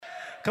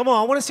Come on,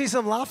 I want to see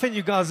some laughing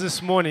you guys this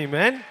morning,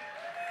 man.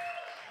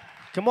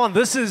 Come on,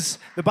 the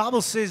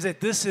Bible says that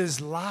this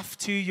is life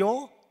to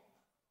your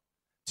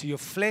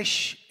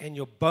flesh and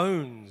your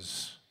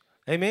bones.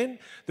 Amen?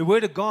 The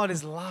word of God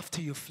is life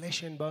to your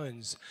flesh and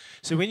bones.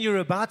 So when you're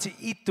about to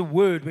eat the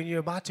word, when you're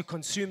about to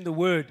consume the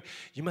word,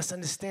 you must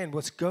understand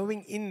what's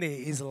going in there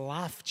is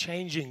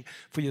life-changing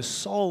for your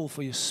soul,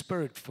 for your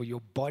spirit, for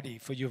your body,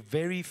 for your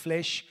very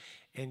flesh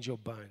and your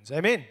bones.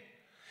 Amen?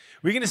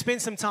 We're going to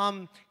spend some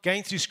time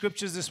going through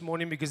scriptures this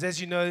morning because, as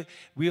you know,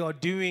 we are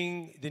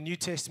doing the New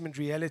Testament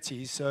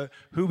realities, so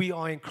who we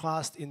are in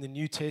Christ in the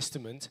New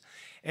Testament.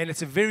 And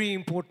it's a very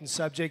important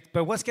subject.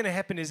 But what's going to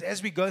happen is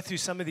as we go through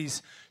some of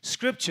these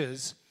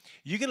scriptures,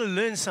 you're going to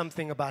learn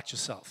something about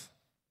yourself.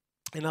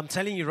 And I'm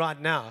telling you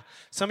right now,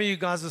 some of you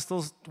guys are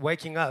still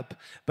waking up,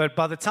 but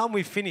by the time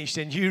we've finished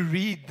and you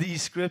read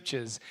these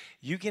scriptures,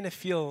 you're going to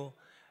feel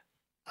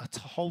a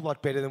whole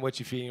lot better than what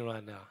you're feeling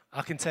right now.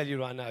 I can tell you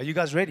right now. Are you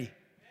guys ready?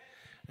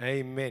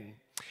 Amen.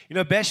 You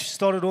know, Bash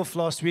started off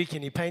last week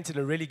and he painted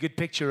a really good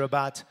picture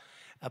about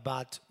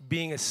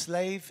being a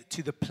slave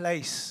to the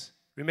place.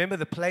 Remember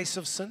the place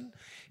of sin?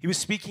 He was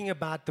speaking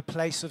about the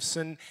place of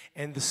sin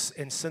and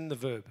sin, the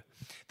verb.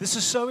 This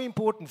is so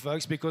important,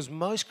 folks, because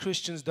most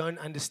Christians don't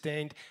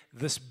understand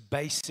this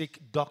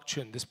basic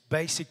doctrine, this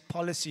basic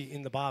policy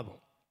in the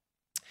Bible.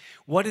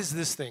 What is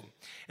this thing?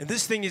 And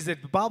this thing is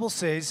that the Bible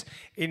says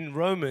in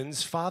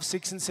Romans 5,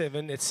 6, and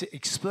 7, it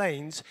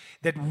explains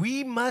that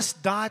we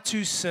must die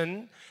to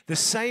sin the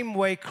same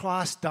way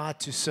Christ died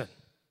to sin.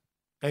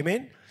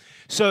 Amen?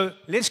 So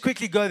let's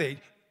quickly go there.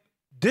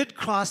 Did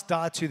Christ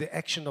die to the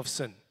action of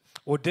sin?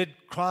 Or did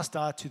Christ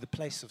die to the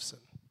place of sin?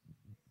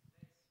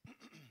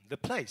 The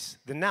place,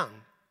 the noun.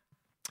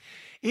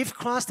 If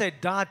Christ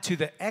had died to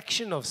the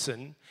action of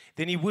sin,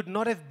 then he would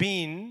not have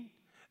been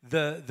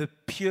the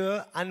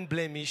pure,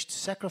 unblemished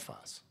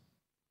sacrifice.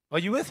 Are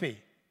you with me?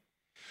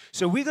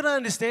 So we got to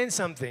understand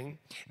something,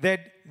 that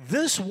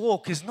this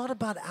walk is not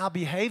about our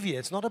behavior.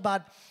 It's not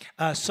about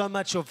so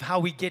much of how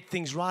we get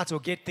things right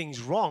or get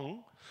things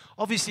wrong.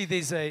 Obviously,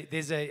 there's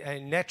a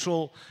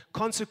natural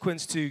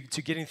consequence to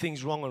getting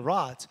things wrong or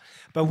right.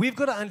 But we've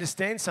got to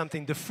understand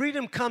something. The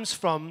freedom comes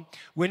from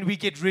when we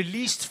get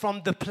released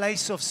from the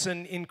place of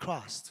sin in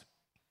Christ.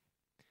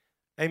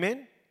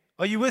 Amen?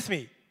 Are you with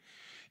me?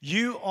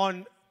 You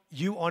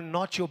are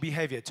not your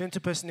behavior. Turn to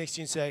the person next to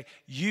you and say,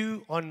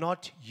 you are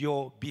not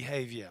your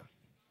behavior.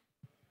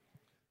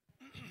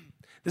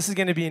 This is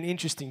going to be an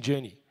interesting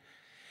journey.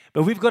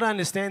 But we've got to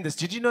understand this.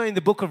 Did you know in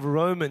the book of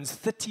Romans,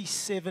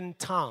 37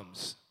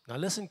 times, now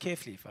listen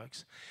carefully,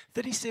 folks,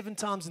 37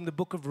 times in the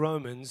book of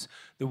Romans,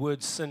 the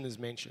word sin is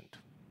mentioned.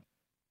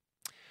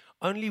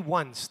 Only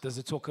once does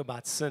it talk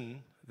about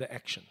sin, the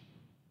action.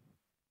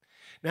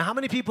 Now, how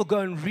many people go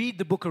and read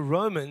the book of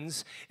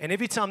Romans, and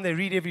every time they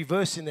read every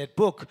verse in that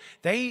book,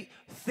 they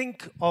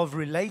think of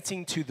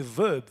relating to the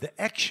verb, the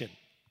action,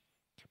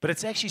 but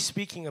it's actually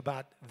speaking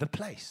about the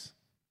place.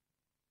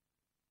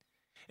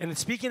 And it's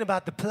speaking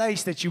about the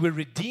place that you were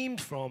redeemed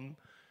from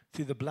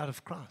through the blood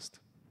of Christ.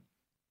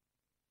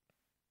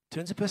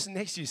 Turn to the person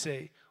next to you and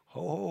say,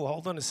 oh,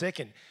 hold on a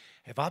second.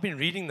 Have I been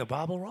reading the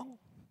Bible wrong?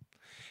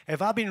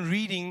 Have I been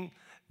reading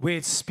where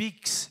it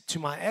speaks to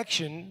my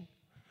action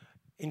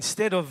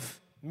instead of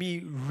me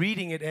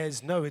reading it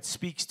as, no, it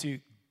speaks to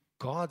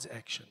God's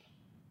action?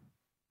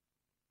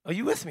 Are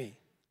you with me?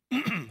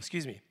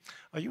 Excuse me.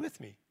 Are you with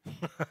me?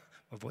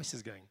 My voice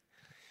is going.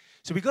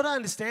 So we've got to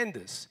understand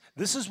this.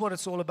 This is what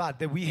it's all about,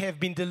 that we have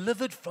been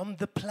delivered from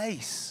the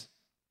place.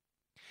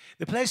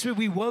 The place where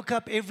we woke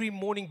up every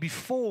morning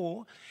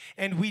before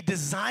and we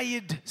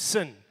desired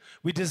sin.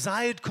 We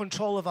desired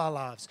control of our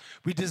lives.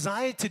 We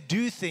desired to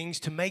do things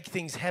to make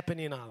things happen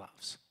in our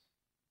lives.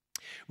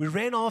 We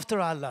ran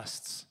after our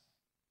lusts.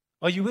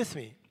 Are you with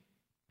me?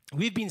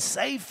 We've been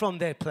saved from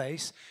that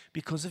place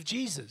because of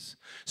Jesus.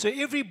 So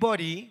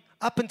everybody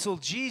up until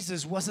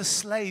Jesus was a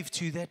slave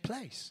to that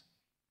place.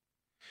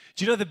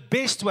 Do you know the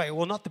best way,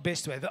 well, not the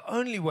best way, the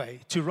only way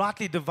to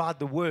rightly divide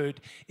the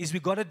word is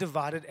we've got to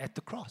divide it at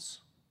the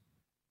cross.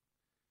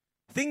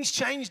 Things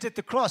changed at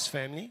the cross,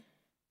 family.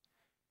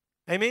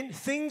 Amen?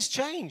 Things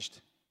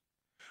changed.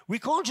 We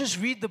can't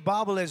just read the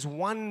Bible as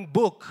one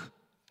book,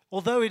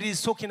 although it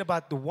is talking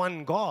about the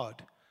one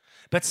God.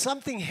 But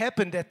something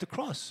happened at the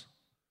cross.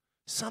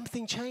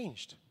 Something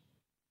changed.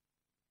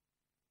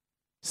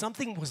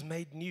 Something was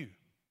made new.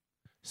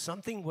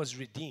 Something was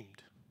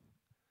redeemed.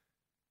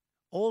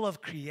 All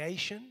of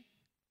creation,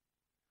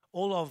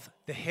 all of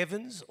the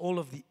heavens, all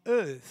of the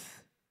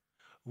earth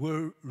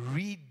were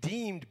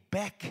redeemed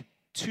back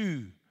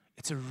to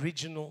its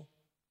original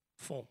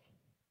form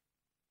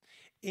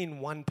in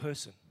one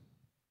person.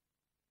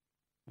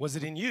 Was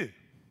it in you? It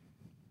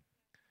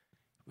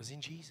was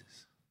in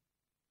Jesus.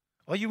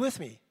 Are you with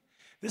me?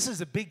 This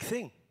is a big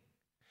thing.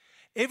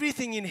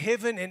 Everything in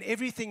heaven and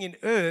everything in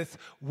earth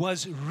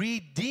was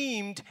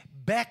redeemed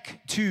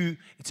back to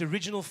its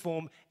original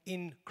form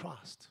in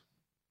Christ.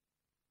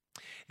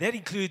 That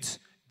includes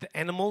the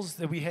animals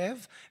that we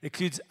have. It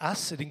includes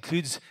us. It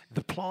includes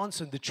the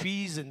plants and the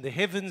trees and the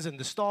heavens and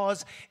the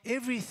stars.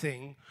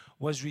 Everything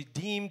was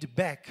redeemed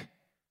back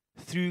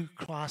through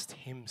Christ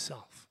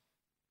himself.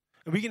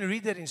 And we're going to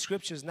read that in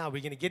scriptures now.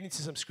 We're going to get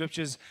into some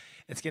scriptures.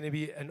 It's going to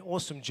be an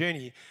awesome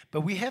journey.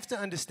 But we have to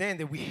understand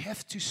that we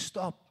have to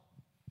stop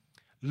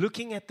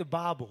looking at the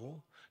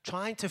Bible,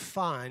 trying to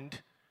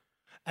find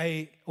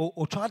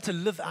or trying to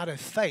live out of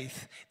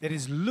faith that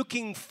is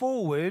looking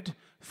forward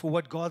for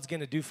what God's going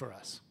to do for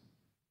us.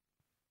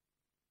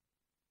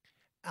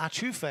 Our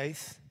true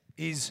faith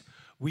is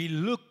we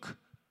look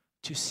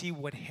to see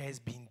what has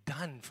been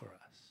done for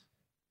us.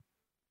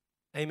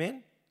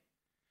 Amen?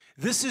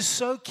 This is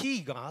so key,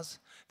 guys.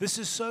 This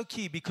is so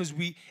key because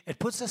it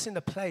puts us in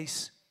a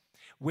place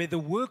where the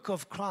work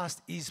of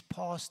Christ is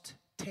past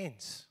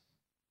tense.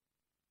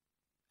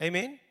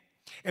 Amen?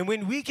 And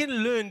when we can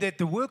learn that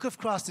the work of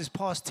Christ is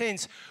past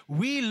tense,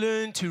 we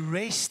learn to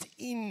rest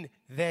in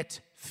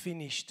that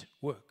finished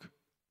work.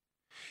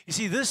 You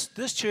see,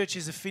 this church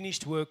is a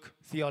finished work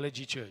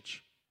theology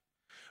church.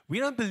 We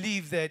don't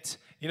believe that,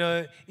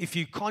 if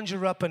you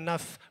conjure up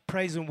enough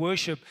praise and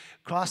worship,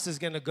 Christ is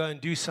going to go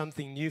and do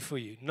something new for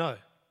you. No.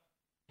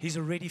 He's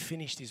already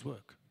finished his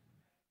work.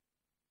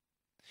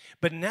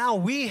 But now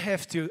we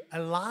have to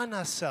align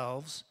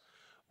ourselves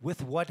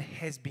with what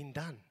has been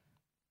done.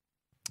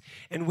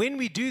 And when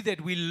we do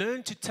that, we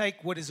learn to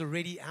take what is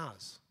already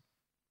ours.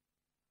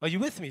 Are you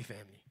with me,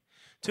 family?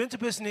 Turn to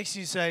the person next to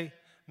you and say,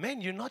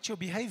 man, you're not your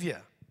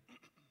behavior.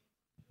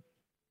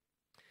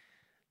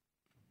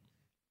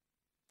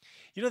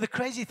 The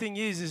crazy thing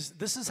is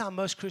this is how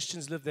most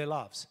Christians live their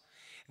lives.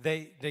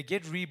 They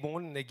get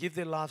reborn and they give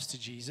their lives to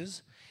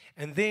Jesus.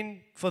 And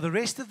then for the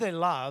rest of their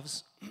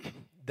lives,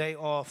 they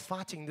are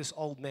fighting this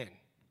old man.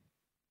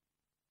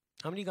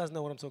 How many of you guys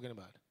know what I'm talking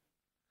about?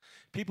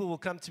 People will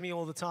come to me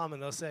all the time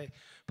and they'll say,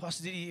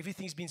 Pastor Didi,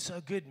 everything's been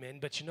so good, man.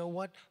 But you know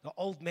what? The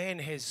old man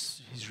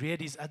has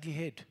reared his ugly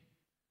head.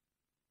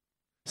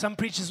 Some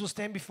preachers will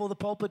stand before the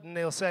pulpit and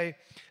they'll say,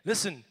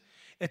 listen,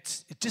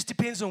 it just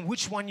depends on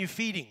which one you're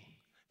feeding.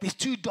 There's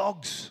two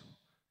dogs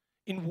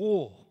in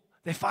war.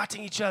 They're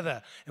fighting each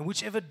other. And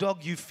whichever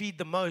dog you feed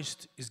the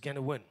most is going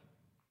to win.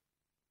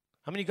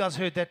 How many of you guys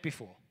heard that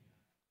before?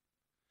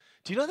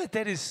 Do you know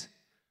that is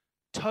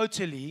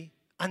totally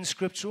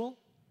unscriptural?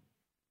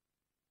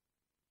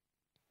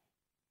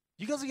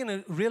 You guys are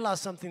going to realize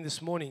something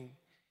this morning,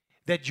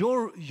 that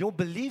your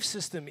belief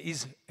system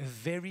is a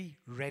very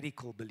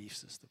radical belief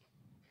system.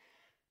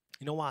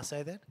 You know why I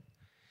say that?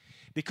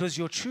 Because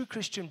your true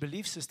Christian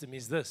belief system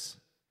is this.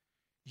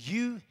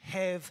 You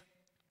have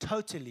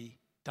totally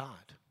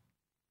died.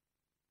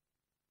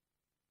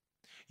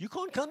 You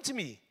can't come to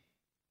me.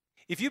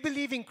 If you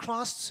believe in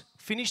Christ's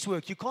finished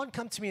work, you can't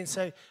come to me and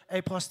say,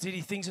 hey, Pastor Didi,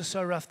 things are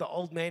so rough. The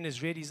old man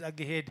has reared his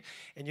ugly head.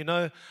 And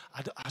I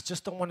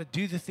just don't want to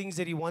do the things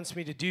that he wants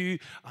me to do.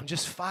 I'm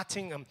just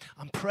fighting.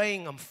 I'm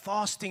praying. I'm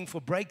fasting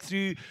for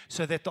breakthrough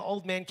so that the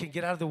old man can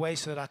get out of the way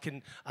so that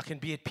I can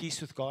be at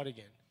peace with God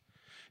again.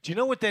 Do you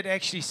know what that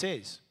actually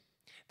says?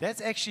 That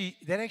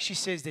actually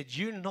says that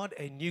you're not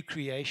a new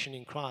creation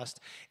in Christ,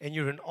 and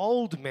you're an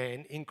old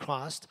man in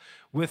Christ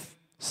with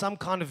some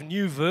kind of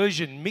new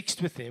version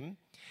mixed with him.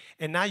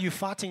 And now you're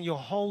fighting your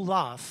whole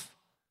life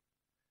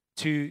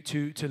to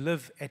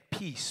live at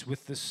peace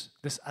with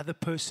this other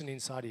person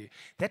inside of you.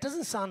 That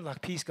doesn't sound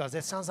like peace, guys.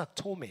 That sounds like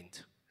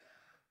torment.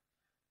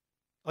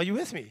 Are you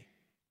with me?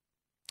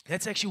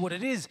 That's actually what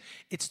it is.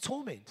 It's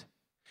torment.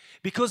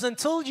 Because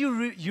until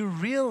you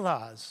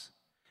realize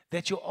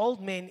that your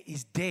old man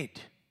is dead.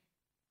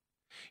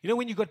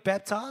 When you got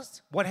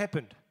baptized, what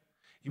happened?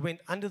 You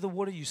went under the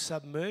water, you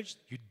submerged,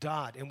 you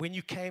died. And when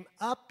you came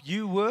up,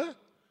 you were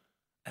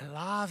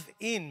alive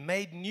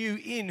made new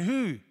in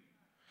who?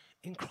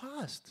 In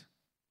Christ.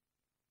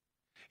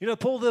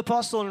 Paul the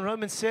Apostle in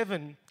Romans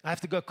 7, I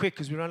have to go quick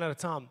because we run out of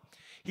time.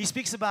 He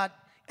speaks about,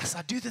 as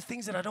I do the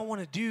things that I don't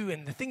want to do,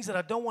 and the things that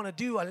I don't want to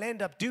do, I'll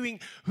end up doing.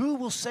 Who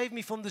will save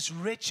me from this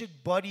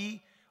wretched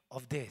body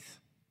of death?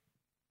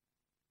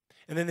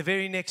 And then the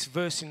very next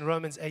verse in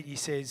Romans 8, he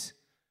says,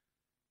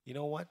 you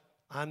know what?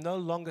 I'm no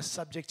longer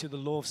subject to the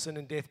law of sin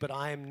and death, but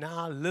I am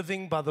now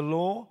living by the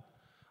law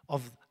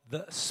of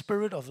the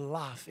Spirit of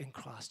life in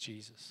Christ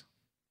Jesus.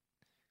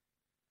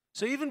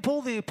 So even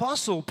Paul the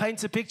Apostle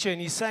paints a picture and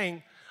he's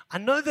saying, I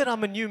know that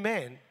I'm a new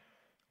man.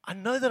 I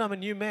know that I'm a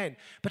new man.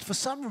 But for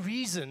some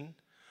reason,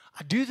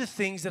 I do the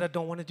things that I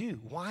don't want to do.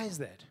 Why is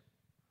that?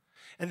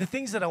 And the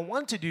things that I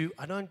want to do,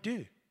 I don't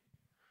do.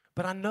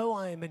 But I know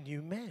I am a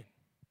new man.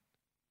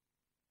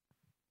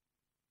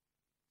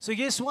 So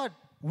guess what?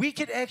 We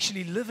could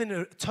actually live in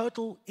a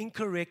total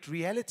incorrect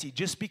reality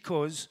just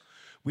because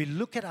we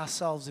look at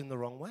ourselves in the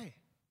wrong way.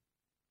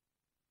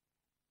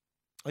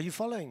 Are you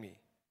following me?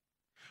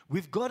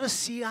 We've got to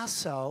see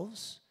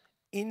ourselves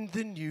in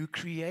the new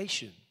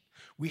creation.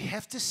 We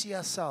have to see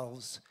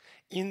ourselves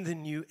in the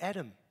new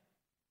Adam.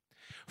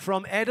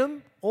 From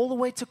Adam all the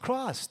way to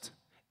Christ,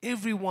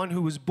 everyone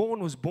who was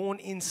born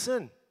in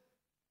sin.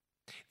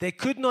 They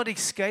could not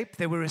escape,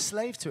 they were a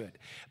slave to it.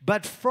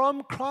 But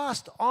from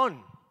Christ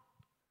on,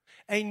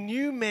 A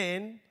new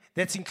man,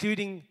 that's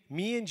including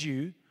me and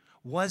you,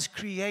 was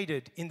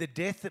created in the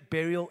death,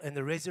 burial, and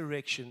the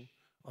resurrection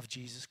of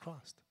Jesus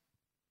Christ.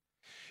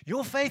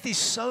 Your faith is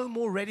so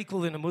more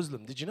radical than a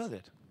Muslim. Did you know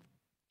that?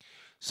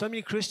 So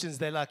many Christians,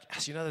 they're like,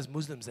 you know, those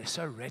Muslims, they're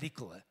so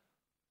radical.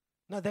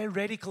 No, they're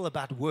radical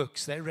about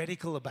works. They're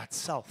radical about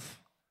self.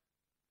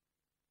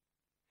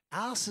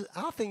 Our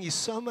thing is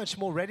so much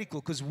more radical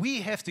because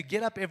we have to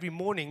get up every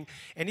morning,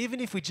 and even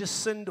if we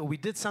just sinned or we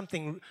did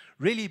something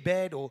really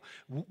bad or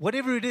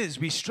whatever it is,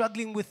 we're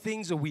struggling with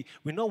things or we're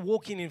not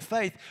walking in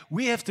faith,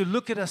 we have to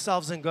look at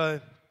ourselves and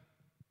go,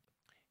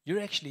 you're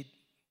actually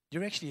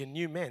a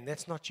new man.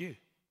 That's not you.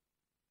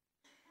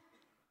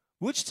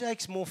 Which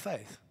takes more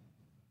faith?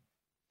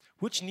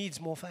 Which needs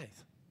more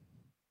faith?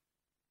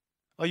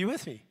 Are you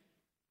with me?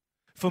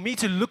 For me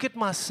to look at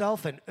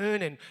myself and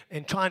earn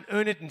and try and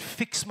earn it and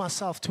fix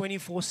myself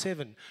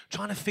 24/7,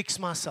 trying to fix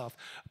myself,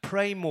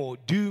 pray more,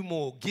 do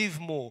more, give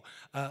more,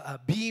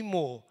 be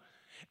more,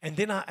 and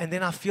then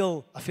I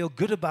feel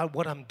good about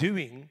what I'm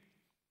doing.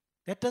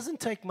 That doesn't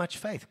take much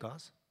faith,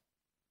 guys,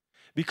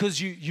 because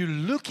you're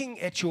looking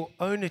at your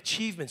own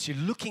achievements, you're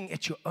looking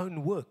at your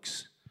own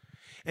works.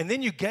 And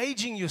then you're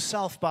gauging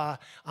yourself by,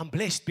 I'm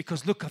blessed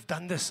because, look, I've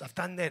done this, I've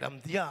done that,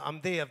 I'm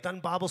there, I've done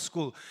Bible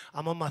school,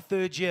 I'm on my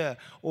 3rd year,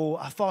 or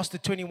I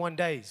fasted 21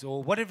 days,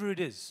 or whatever it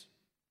is.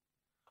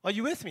 Are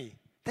you with me?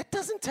 That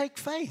doesn't take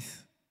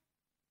faith.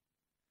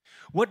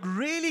 What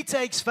really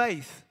takes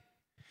faith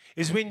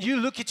is when you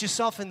look at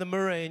yourself in the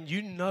mirror and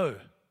you know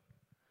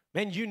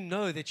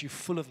that you're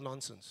full of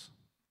nonsense.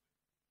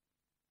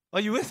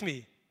 Are you with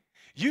me?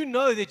 You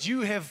know that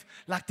you have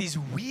like these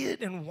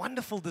weird and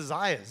wonderful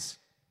desires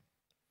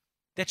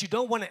that you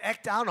don't want to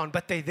act out on,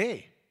 but they're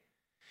there.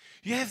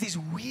 You have these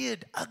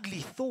weird, ugly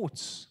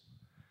thoughts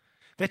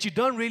that you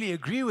don't really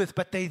agree with,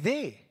 but they're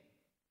there.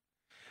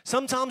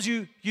 Sometimes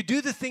you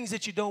do the things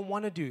that you don't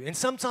want to do, and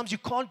sometimes you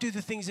can't do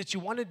the things that you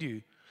want to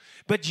do.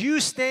 But you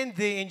stand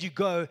there and you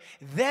go,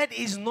 that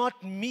is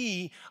not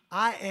me.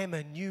 I am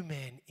a new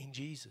man in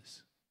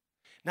Jesus.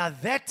 Now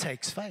that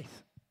takes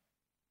faith.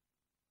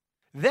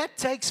 That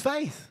takes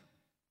faith.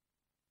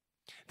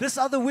 This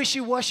other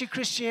wishy-washy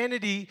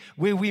Christianity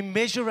where we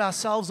measure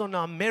ourselves on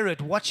our merit,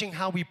 watching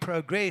how we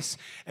progress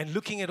and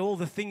looking at all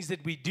the things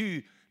that we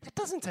do, that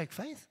doesn't take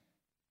faith.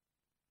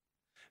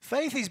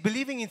 Faith is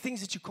believing in things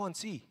that you can't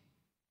see.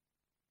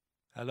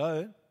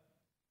 Hello?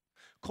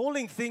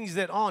 Calling things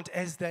that aren't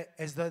as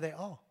though they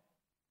are.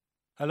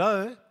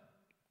 Hello?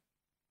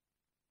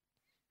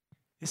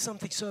 There's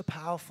something so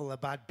powerful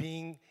about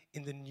being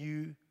in the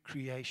new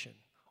creation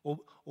or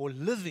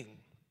living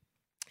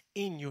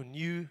in your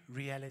new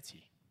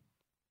reality.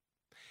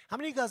 How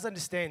many of you guys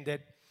understand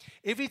that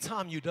every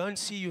time you don't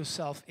see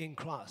yourself in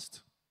Christ,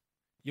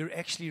 you're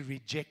actually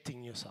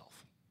rejecting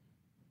yourself?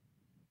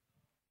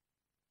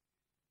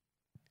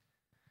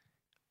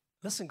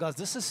 Listen, guys,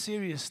 this is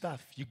serious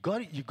stuff. You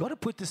got to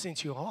put this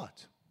into your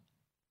heart.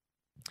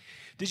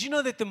 Did you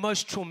know that the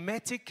most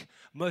traumatic,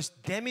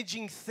 most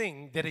damaging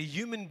thing that a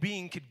human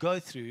being could go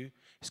through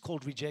is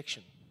called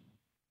rejection?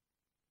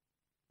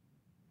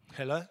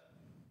 Hello?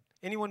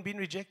 Anyone been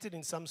rejected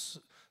in some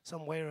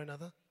way or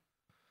another?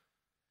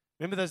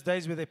 Remember those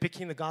days where they're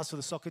picking the guys for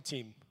the soccer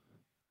team?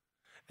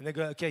 And they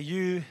go, okay,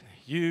 you.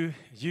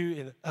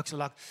 And actually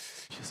like,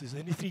 there's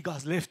only 3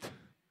 guys left.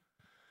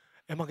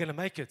 Am I going to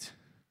make it?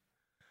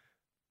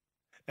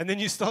 And then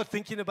you start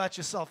thinking about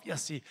yourself. Yeah,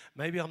 see,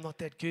 maybe I'm not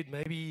that good.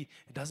 Maybe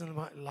it doesn't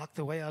like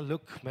the way I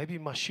look. Maybe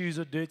my shoes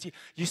are dirty.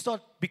 You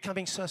start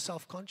becoming so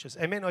self-conscious.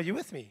 Amen, are you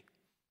with me?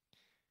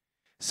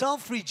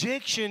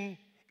 Self-rejection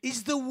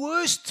is the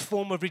worst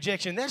form of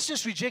rejection. That's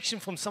just rejection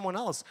from someone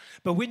else.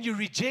 But when you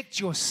reject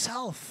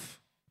yourself,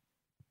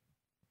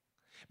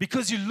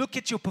 because you look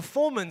at your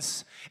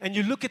performance and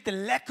you look at the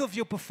lack of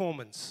your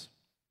performance,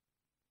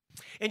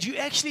 and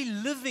you're actually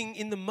living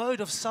in the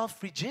mode of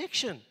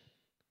self-rejection.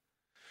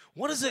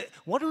 What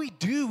do we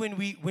do when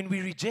we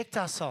reject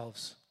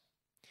ourselves?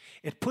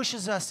 It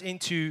pushes us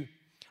into,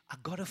 I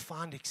got to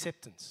find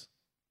acceptance.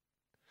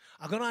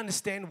 I got to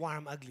understand why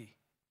I'm ugly.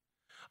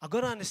 I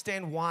got to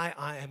understand why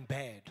I am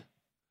bad.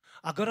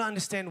 I got to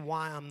understand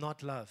why I'm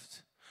not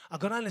loved. I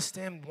got to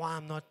understand why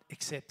I'm not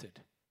accepted.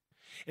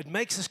 It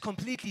makes us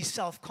completely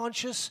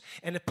self-conscious,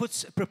 and it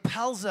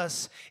propels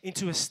us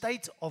into a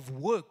state of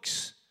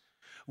works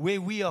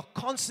where we are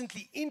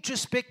constantly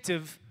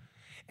introspective,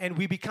 and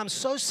we become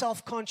so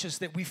self-conscious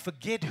that we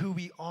forget who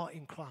we are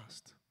in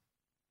Christ.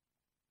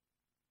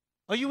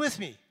 Are you with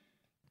me?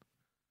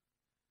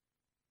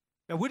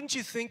 Now, wouldn't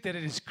you think that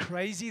it is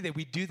crazy that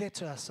we do that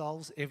to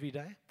ourselves every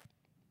day?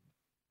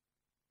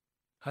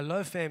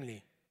 Hello,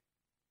 family.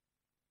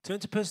 Turn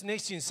to the person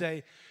next to you and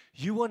say,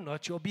 you are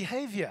not your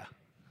behavior.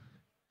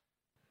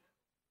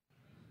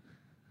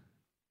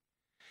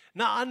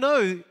 Now, I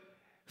know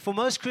for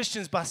most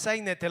Christians, by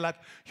saying that, they're like,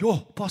 yo,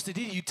 Pastor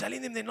Didi, you're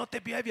telling them they're not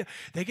their behavior.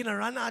 They're going to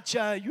run out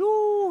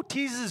you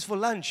teasers for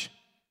lunch.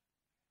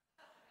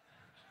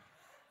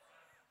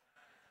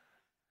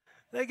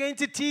 They're going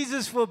to tease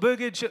us for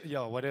burger,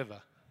 yeah,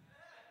 whatever.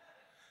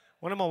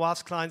 One of my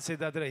wife's clients said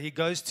the other day, he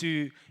goes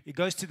to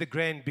the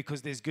Grand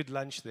because there's good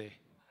lunch there.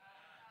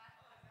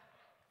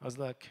 I was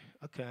like,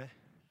 okay.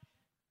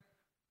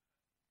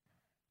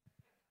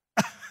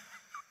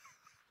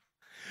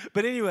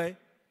 But anyway,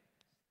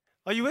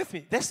 are you with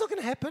me? That's not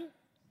going to happen.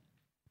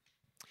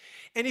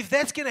 And if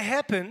that's going to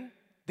happen,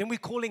 then we're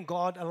calling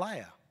God a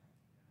liar.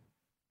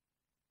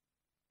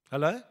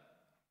 Hello?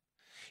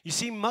 You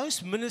see,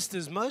 most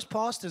ministers, most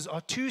pastors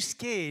are too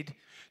scared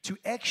to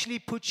actually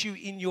put you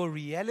in your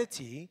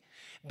reality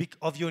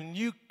of your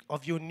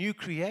new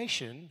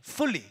creation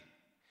fully.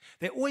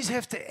 They always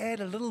have to add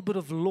a little bit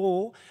of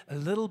law, a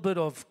little bit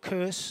of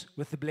curse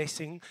with the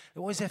blessing. They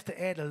always have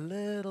to add a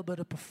little bit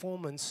of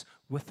performance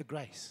with the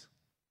grace.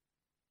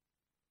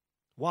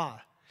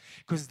 Why?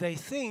 Because they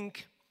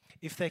think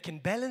if they can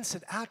balance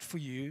it out for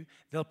you,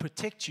 they'll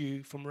protect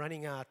you from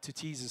running out to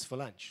teasers for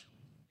lunch.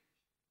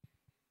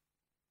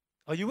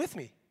 Are you with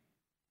me?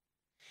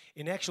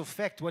 In actual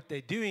fact, what they're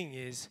doing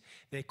is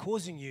they're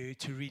causing you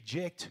to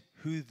reject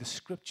who the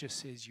scripture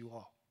says you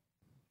are.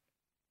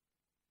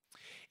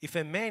 If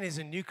a man is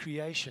a new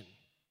creation,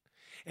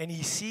 and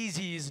he sees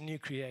he is a new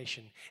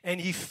creation,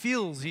 and he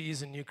feels he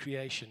is a new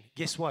creation,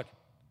 guess what?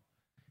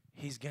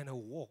 He's going to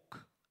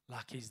walk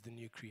like he's the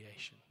new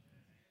creation.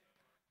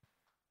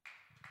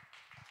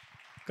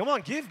 Come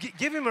on, give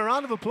him a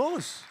round of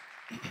applause.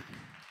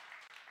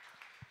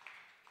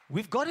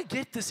 We've got to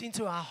get this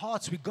into our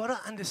hearts. We've got to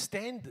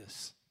understand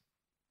this.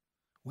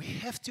 We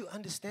have to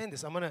understand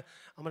this. I'm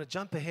gonna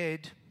jump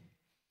ahead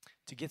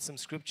to get some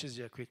scriptures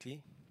here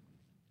quickly.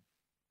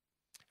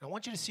 I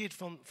want you to see it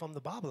from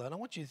the Bible. I don't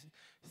want you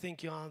to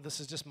think, this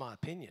is just my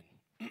opinion.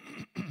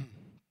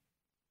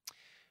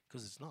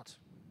 Because it's not.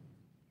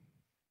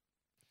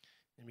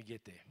 Let me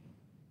get there.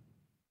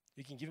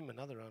 You can give him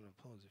another round of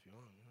applause if you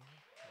want.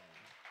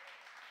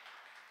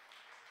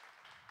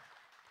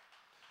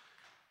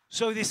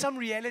 So there's some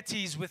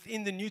realities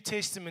within the New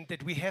Testament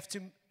that we have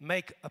to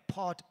make a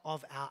part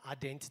of our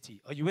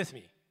identity. Are you with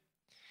me?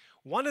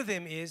 One of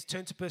them is,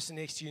 turn to the person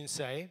next to you and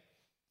say,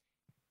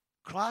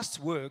 Christ's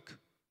work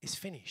is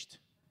finished.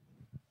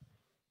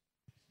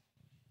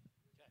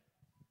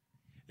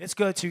 Let's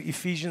go to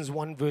Ephesians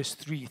 1 verse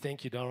 3.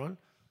 Thank you, Daron.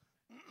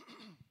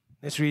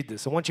 Let's read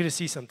this. I want you to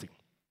see something.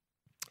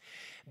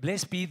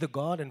 Blessed be the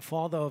God and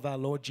Father of our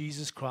Lord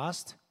Jesus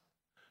Christ,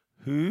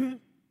 who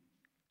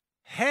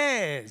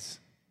has,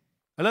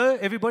 hello,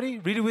 everybody,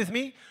 read it with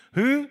me.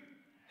 Who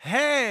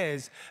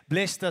has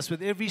blessed us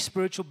with every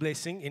spiritual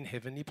blessing in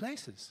heavenly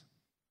places.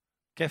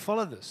 Okay,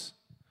 follow this.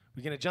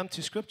 We're going to jump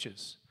to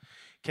scriptures.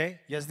 Okay,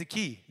 here's the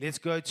key. Let's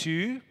go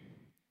to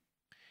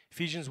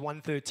Ephesians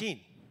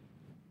 1:13.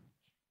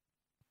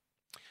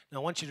 Now,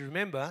 I want you to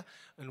remember,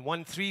 and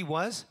 1:3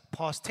 was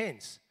past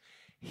tense.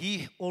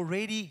 He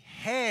already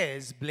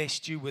has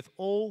blessed you with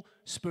all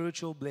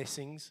spiritual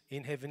blessings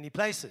in heavenly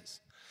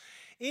places.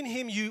 In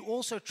him you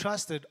also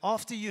trusted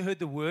after you heard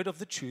the word of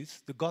the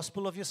truth, the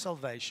gospel of your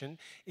salvation,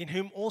 in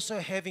whom also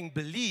having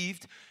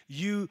believed,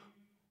 you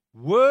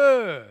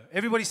were.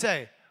 Everybody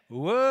say,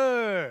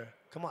 were.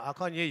 Come on, I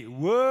can't hear you.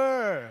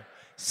 Were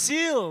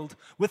sealed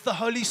with the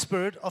Holy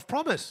Spirit of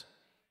promise.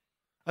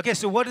 Okay,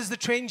 so what is the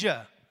trend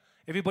here?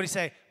 Everybody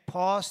say,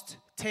 past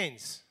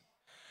tense.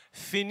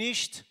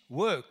 Finished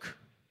work.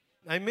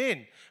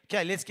 Amen.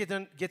 Okay, let's get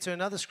to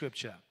another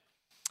scripture.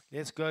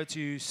 Let's go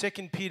to 2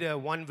 Peter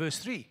 1 verse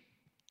 3.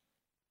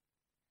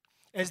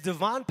 As his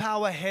divine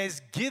power has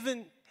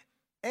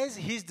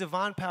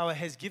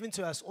given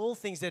to us all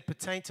things that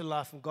pertain to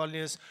life and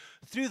godliness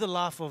through the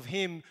life of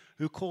him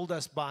who called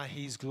us by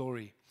his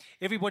glory.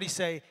 Everybody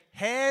say,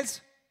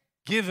 has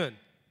given.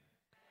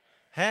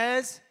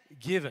 Has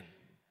given.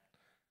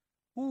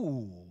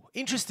 Ooh,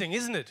 interesting,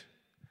 isn't it?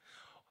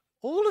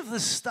 All of the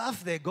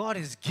stuff that God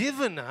has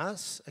given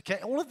us, okay,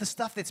 all of the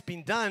stuff that's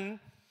been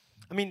done,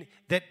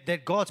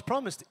 that God's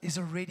promised is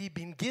already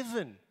been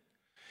given.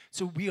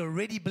 So we are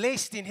already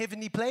blessed in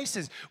heavenly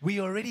places. We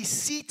are already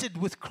seated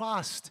with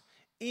Christ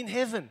in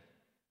heaven.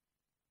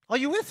 Are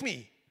you with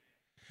me?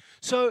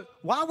 So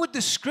why would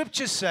the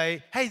scripture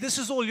say, hey, this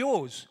is all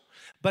yours?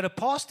 But a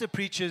pastor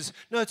preaches,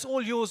 no, it's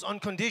all yours on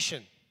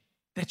condition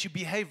that you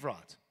behave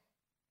right.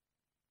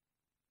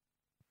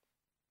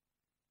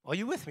 Are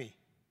you with me?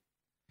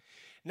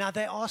 Now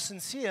they are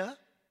sincere,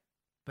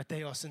 but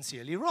they are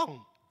sincerely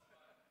wrong.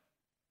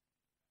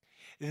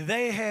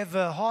 They have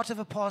a heart of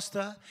a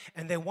pastor,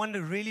 and they want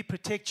to really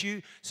protect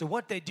you. So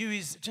what they do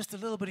is just a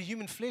little bit of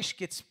human flesh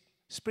gets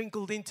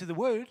sprinkled into the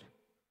word,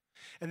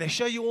 and they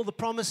show you all the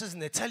promises,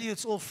 and they tell you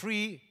it's all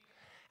free,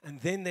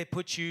 and then they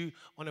put you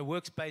on a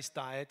works-based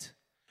diet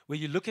where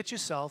you look at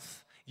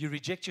yourself, you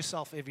reject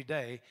yourself every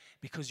day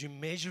because you're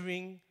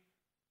measuring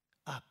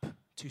up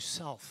to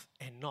self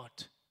and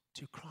not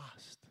to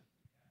Christ.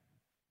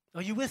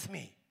 Are you with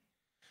me?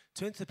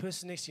 Turn to the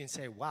person next to you and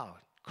say, wow,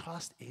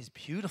 Christ is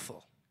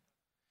beautiful.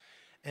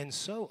 And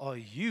so are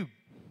you.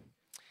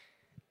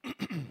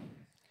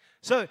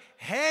 So,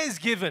 has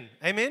given.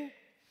 Amen?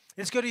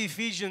 Let's go to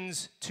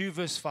Ephesians 2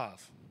 verse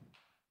 5.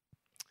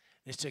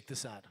 Let's check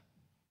this out.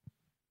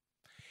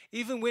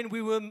 Even when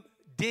we were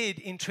dead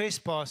in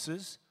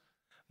trespasses,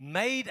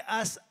 made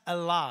us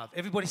alive.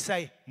 Everybody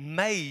say,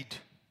 made.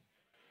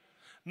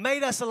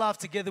 Made us alive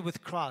together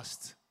with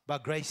Christ. By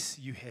grace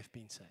you have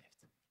been saved.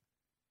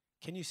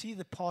 Can you see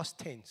the past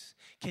tense?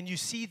 Can you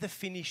see the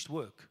finished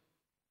work?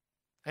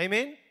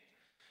 Amen?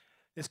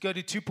 Let's go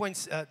to 2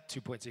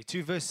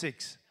 verse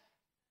 6.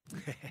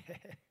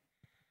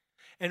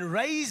 And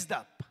raised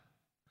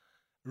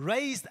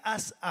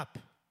us up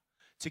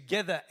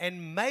together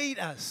and made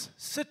us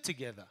sit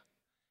together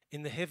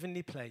in the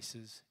heavenly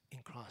places in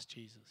Christ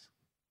Jesus.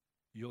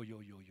 Yo.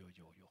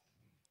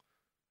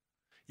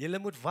 Julle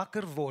moet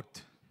wakker word.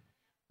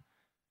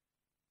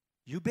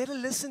 You better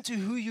listen to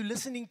who you're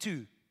listening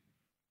to.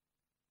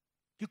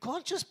 You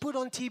can't just put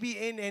on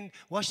TBN and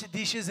wash the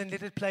dishes and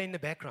let it play in the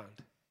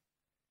background.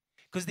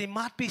 Because there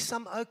might be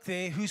some oak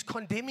there who's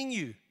condemning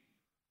you,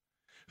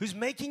 who's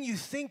making you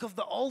think of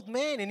the old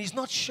man, and he's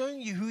not showing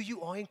you who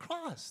you are in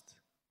Christ.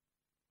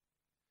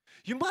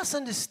 You must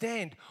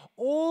understand,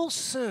 all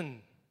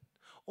sin,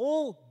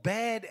 all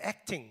bad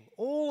acting,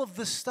 all of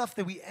the stuff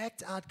that we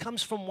act out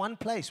comes from one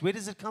place. Where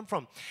does it come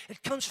from?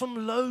 It comes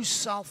from low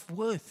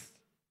self-worth.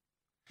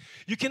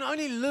 You can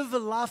only live a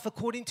life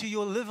according to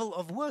your level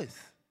of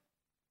worth.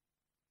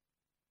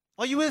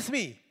 Are you with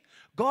me?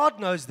 God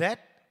knows that.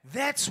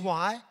 That's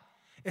why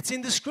it's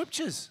in the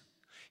scriptures.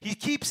 He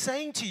keeps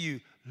saying to you,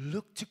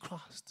 look to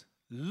Christ.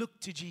 Look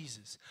to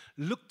Jesus.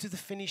 Look to the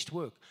finished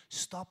work.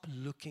 Stop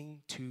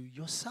looking to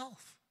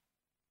yourself.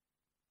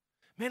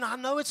 Man, I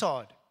know it's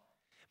hard.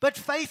 But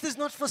faith is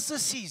not for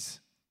sissies.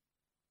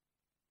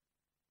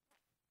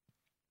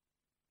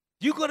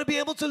 You've got to be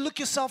able to look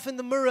yourself in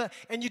the mirror,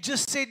 and you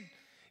just said,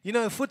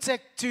 footsack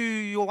to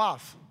your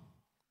wife.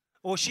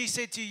 Or she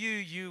said to you,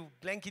 you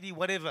blankety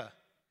whatever.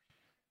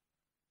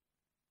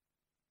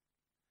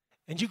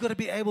 And you've got to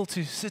be able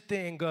to sit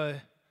there and go,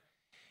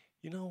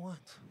 you know what?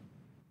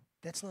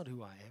 That's not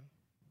who I am.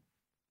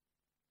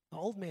 The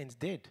old man's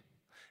dead.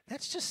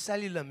 That's just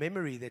cellular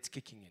memory that's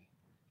kicking in.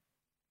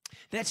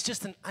 That's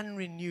just an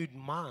unrenewed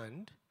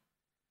mind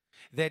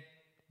that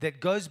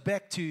goes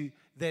back to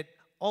that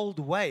old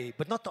way,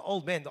 but not the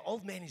old man. The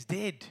old man is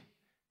dead.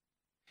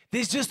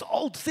 There's just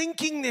old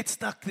thinking that's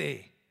stuck there.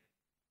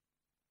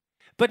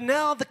 But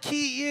now the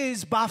key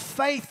is, by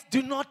faith,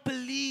 do not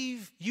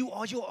believe you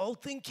are your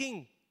old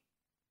thinking.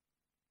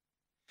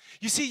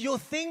 You see, your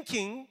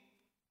thinking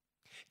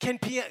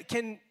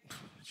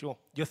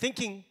your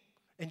thinking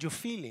and your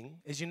feeling,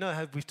 as you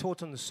know, we've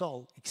taught on the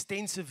soul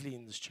extensively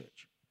in this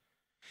church,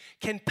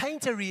 can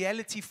paint a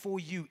reality for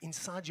you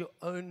inside your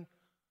own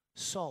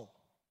soul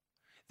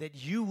that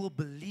you will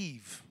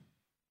believe.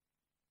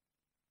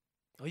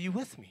 Are you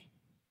with me?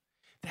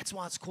 That's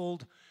why it's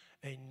called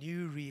a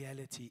new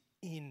reality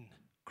in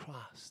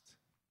Christ.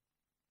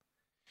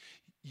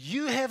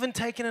 You haven't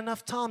taken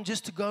enough time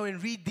just to go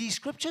and read these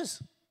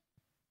scriptures.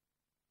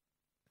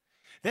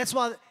 That's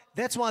why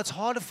it's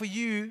harder for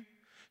you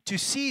to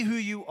see who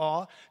you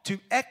are, to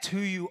act who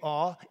you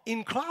are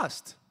in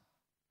Christ.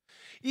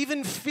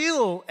 Even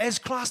feel as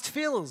Christ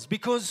feels,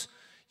 because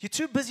you're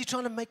too busy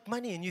trying to make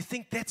money and you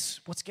think that's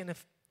what's going to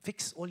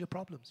fix all your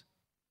problems.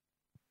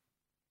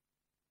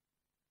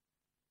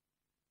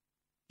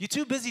 You're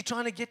too busy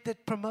trying to get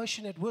that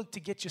promotion at work to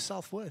get your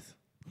self-worth.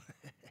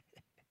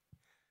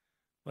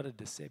 What a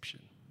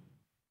deception.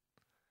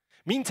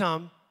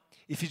 Meantime,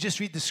 if you just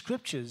read the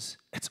scriptures,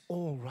 it's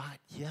all right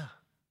here.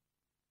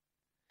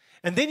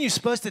 And then you're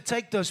supposed to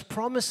take those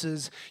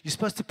promises, you're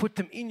supposed to put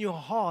them in your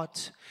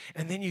heart,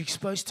 and then you're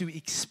supposed to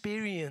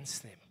experience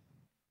them.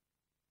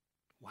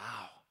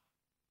 Wow.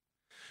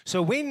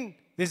 So when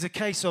there's a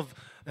case of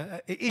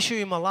an issue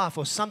in my life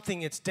or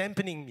something that's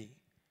dampening me,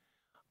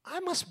 I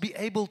must be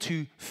able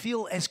to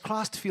feel as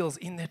Christ feels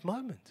in that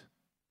moment.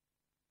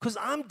 Because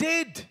I'm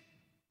dead.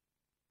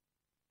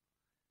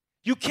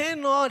 You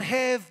cannot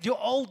have your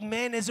old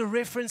man as a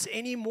reference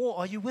anymore.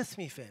 Are you with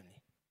me, family?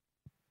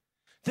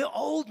 The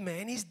old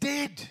man is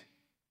dead.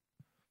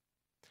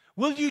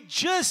 Will you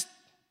just,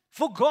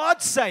 for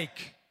God's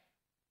sake,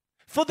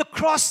 for the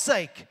cross'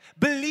 sake,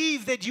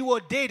 believe that you are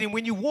dead? And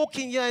when you walk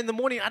in here in the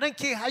morning, I don't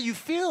care how you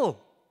feel.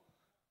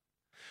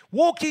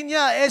 Walk in here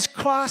as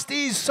Christ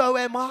is, so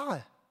am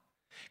I.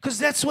 Because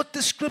that's what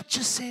the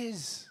scripture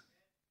says.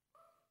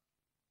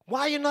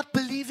 Why are you not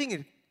believing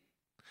it?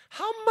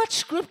 How much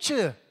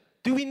scripture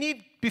do we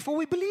need before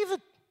we believe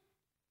it?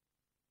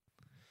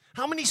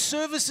 How many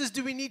services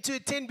do we need to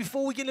attend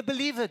before we're going to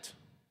believe it?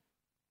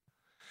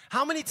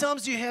 How many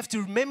times do you have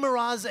to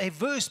memorize a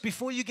verse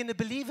before you're going to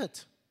believe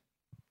it?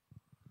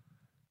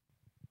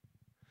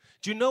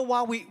 Do you know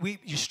why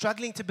you're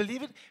struggling to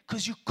believe it?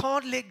 Because you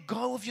can't let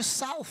go of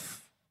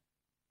yourself.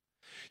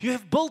 You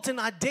have built an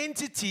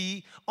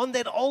identity on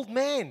that old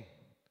man.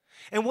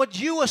 And what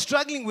you are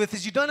struggling with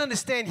is you don't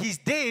understand he's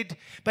dead,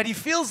 but he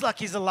feels like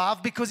he's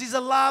alive because he's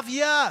alive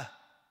here.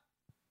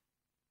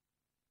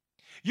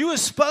 You are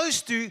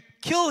supposed to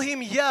kill him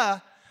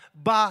here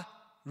by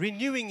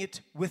renewing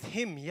it with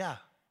him here.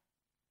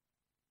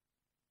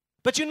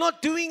 But you're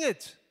not doing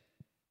it.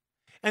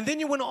 And then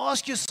you want to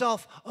ask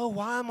yourself, oh,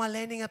 why am I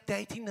landing up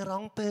dating the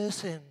wrong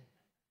person?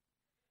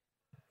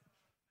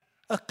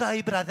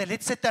 Okay, brother,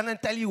 let's sit down and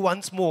tell you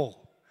once more.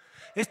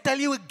 Let's tell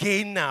you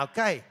again now,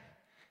 okay?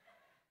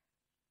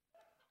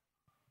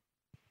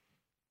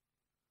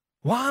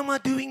 Why am I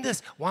doing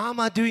this? Why am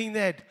I doing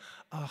that?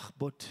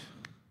 But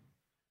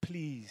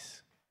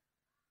please.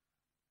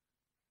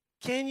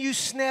 Can you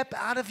snap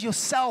out of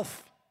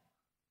yourself?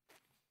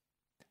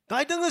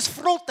 Daai ding is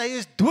vrot, hy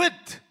is dood.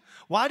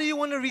 Why do you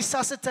want to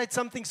resuscitate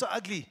something so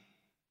ugly?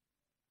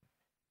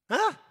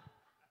 Huh?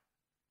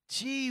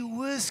 Gee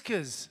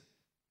whiskers.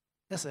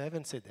 Yes, I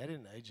haven't said that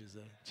in ages.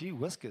 Gee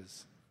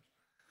whiskers.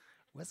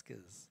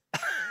 Whiskers.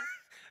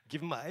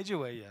 Giving my age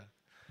away, yeah.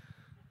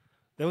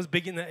 That was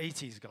big in the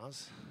 80s,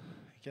 guys.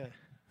 Okay.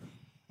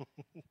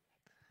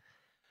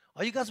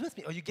 Are you guys with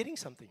me? Are you getting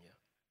something here?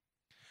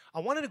 I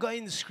wanted to go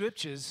in the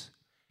scriptures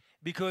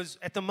because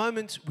at the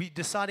moment we're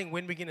deciding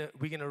when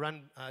we're gonna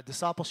run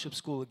discipleship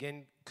school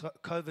again.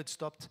 COVID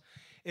stopped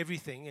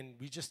everything, and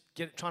we just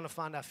trying to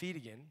find our feet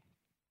again.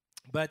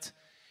 But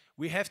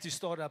we have to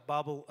start our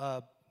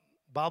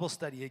Bible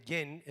study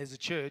again as a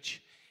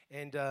church,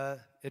 and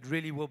it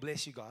really will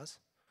bless you guys.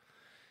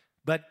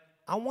 But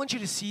I want you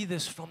to see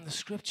this from the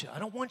scripture. I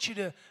don't want you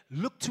to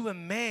look to a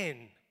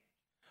man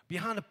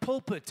behind a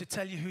pulpit to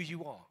tell you who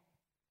you are.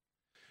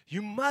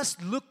 You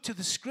must look to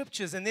the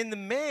scriptures, and then the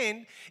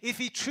man, if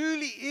he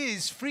truly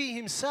is free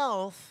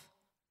himself,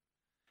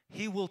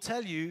 he will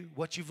tell you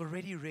what you've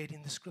already read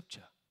in the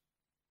scripture.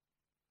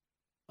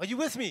 Are you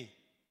with me?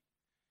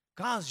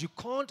 Guys, you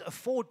can't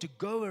afford to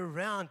go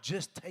around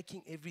just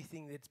taking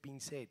everything that's been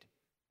said.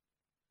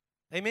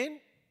 Amen?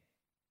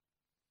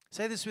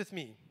 Say this with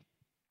me.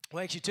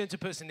 Well, actually, turn to the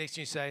person next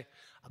to you and say,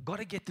 I've got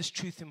to get this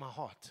truth in my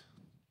heart.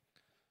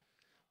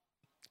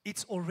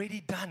 It's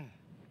already done.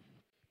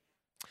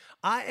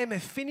 I am a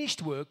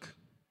finished work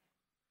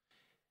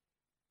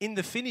in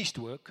the finished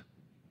work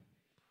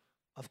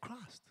of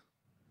Christ.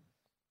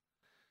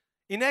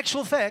 In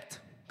actual fact,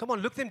 come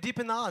on, look them deep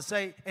in the eyes.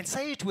 Say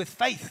it with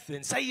faith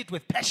and say it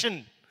with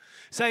passion.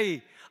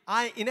 Say,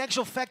 in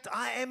actual fact,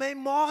 I am a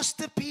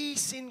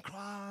masterpiece in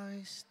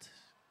Christ.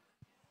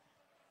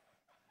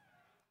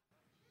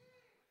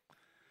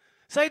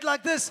 Say it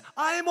like this.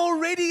 I am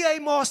already a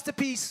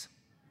masterpiece.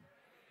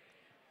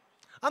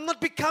 I'm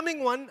not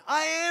becoming one.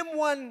 I am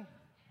one.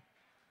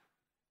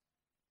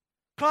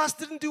 Christ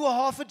didn't do a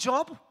half a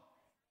job.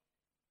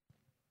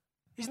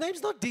 His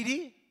name's not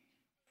Didi.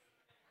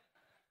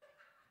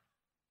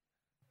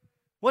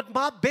 What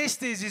my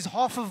best is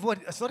half of what,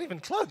 it's not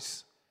even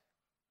close.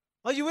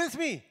 Are you with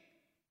me?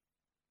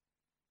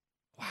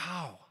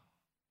 Wow.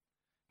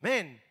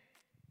 Man,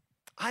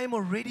 I am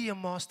already a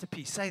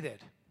masterpiece. Say that.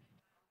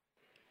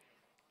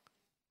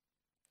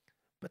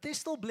 But there's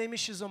still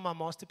blemishes on my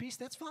masterpiece.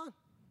 That's fine.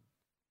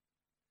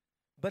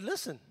 But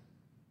listen,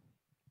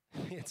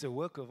 it's a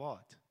work of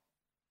art.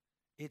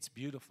 It's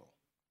beautiful.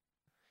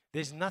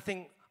 There's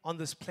nothing on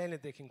this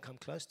planet that can come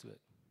close to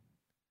it.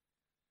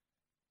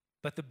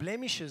 But the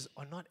blemishes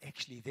are not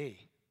actually there.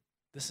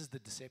 This is the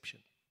deception.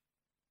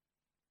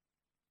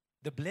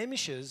 The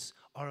blemishes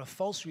are a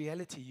false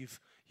reality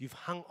you've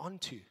hung on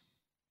to.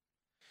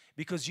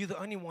 Because you're the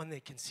only one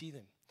that can see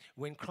them.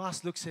 When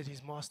Christ looks at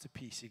his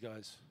masterpiece, he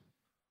goes,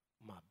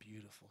 my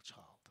beautiful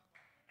child.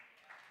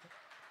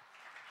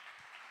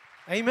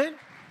 Amen?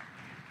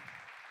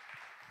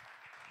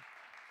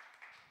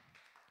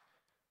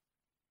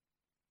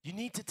 You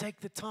need to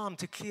take the time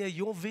to clear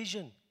your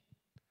vision.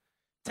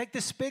 Take the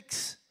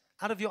specks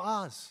out of your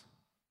eyes.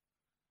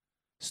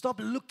 Stop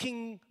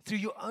looking through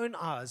your own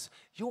eyes.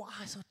 Your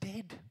eyes are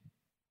dead.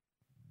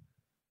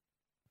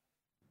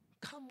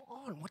 Come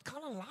on, what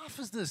kind of life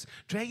is this?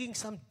 Dragging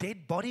some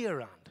dead body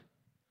around.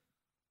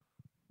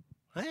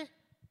 Hey?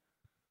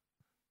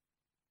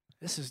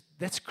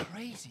 That's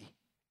crazy.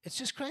 It's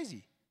just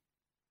crazy.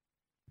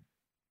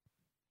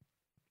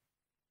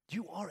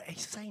 You are a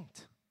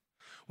saint.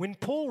 When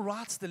Paul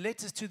writes the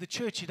letters to the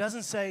church, he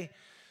doesn't say,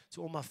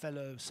 to all my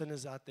fellow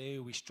sinners out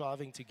there, we're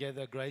striving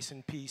together, grace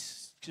and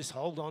peace. Just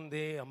hold on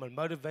there. I'm going to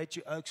motivate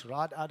you, oaks,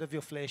 right out of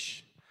your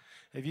flesh.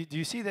 Do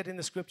you see that in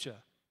the scripture?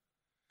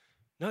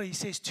 No, he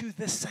says to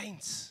the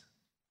saints.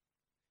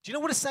 Do you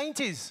know what a saint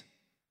is?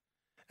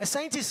 A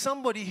saint is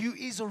somebody who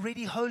is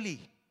already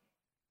holy.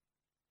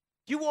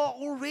 You are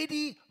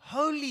already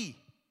holy.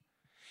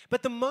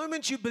 But the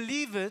moment you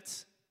believe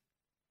it,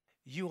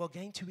 you are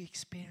going to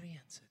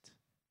experience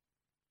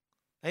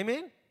it.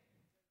 Amen?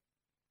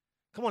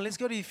 Come on, let's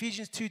go to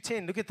Ephesians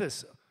 2:10. Look at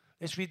this.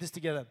 Let's read this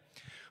together.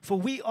 For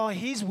we are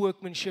his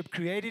workmanship,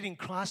 created in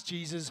Christ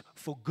Jesus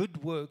for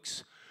good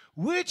works,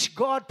 which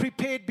God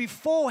prepared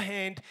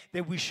beforehand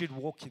that we should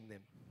walk in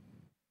them.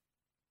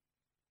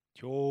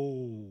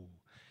 Oh.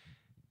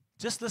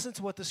 Just listen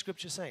to what the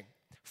scripture is saying.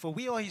 For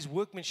we are his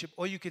workmanship,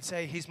 or you could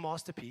say his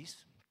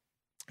masterpiece.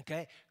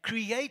 Okay?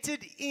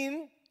 Created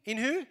in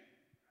who?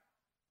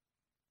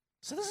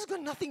 So this has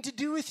got nothing to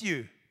do with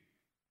you.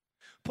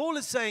 Paul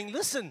is saying,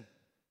 listen,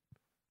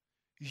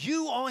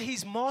 you are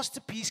his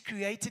masterpiece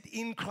created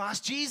in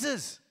Christ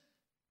Jesus.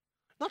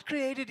 Not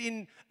created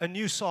in a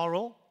new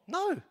sorrel.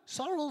 No,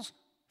 sorrel's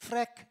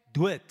vrek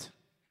dood.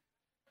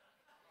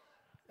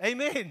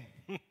 Amen.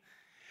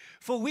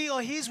 For we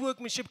are His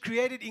workmanship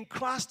created in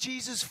Christ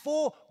Jesus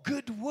for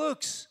good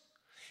works.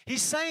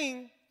 He's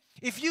saying,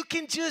 if you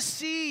can just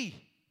see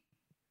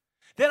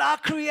that I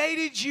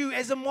created you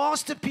as a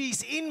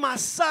masterpiece in my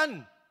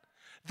Son,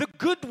 the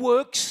good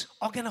works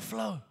are going to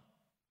flow.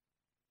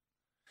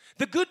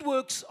 The good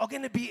works are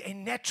going to be a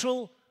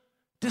natural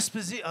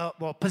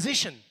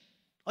position.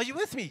 Are you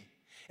with me?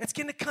 It's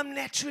going to come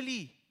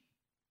naturally.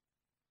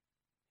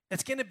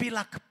 It's going to be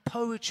like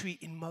poetry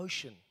in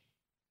motion.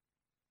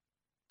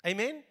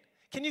 Amen?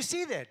 Can you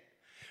see that?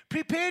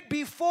 Prepared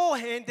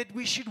beforehand that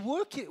we should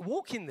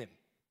walk in them.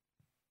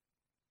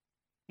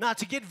 Now,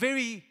 to get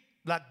very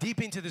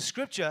deep into the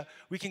scripture,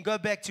 we can go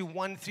back to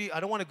 1:3. I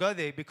don't want to go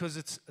there because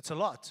it's a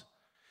lot.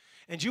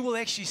 And you will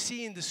actually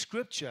see in the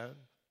scripture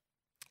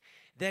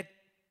that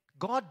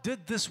God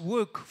did this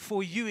work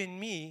for you and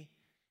me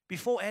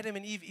before Adam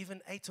and Eve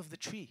even ate of the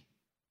tree.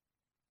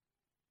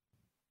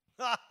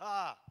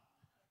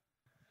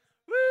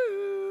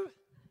 Woo!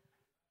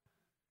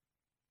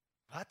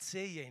 What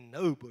say ye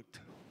no, but?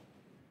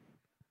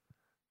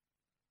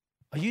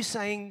 Are you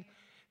saying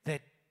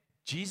that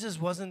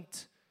Jesus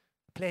wasn't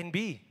plan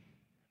B?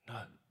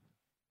 No.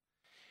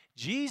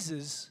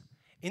 Jesus,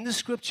 in the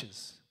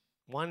scriptures,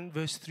 1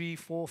 verse 3,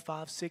 4,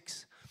 5,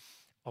 6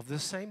 of the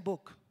same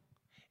book,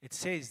 it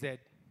says that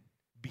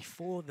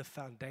before the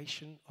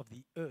foundation of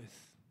the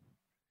earth,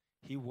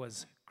 He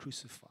was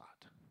crucified.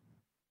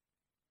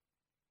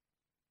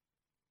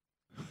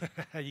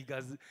 You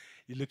guys,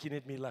 you're looking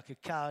at me like a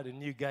cow at a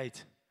new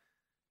gate.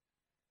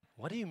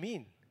 What do you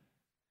mean?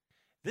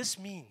 This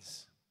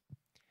means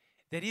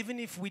that even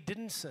if we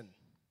didn't sin,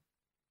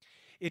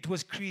 it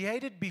was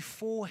created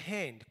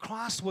beforehand.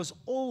 Christ was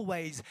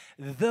always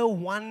the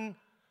one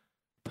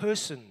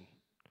person,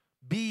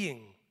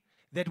 being,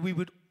 that we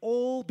would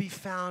all be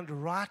found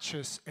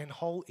righteous and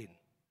whole in.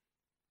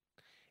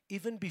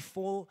 Even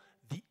before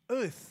the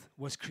earth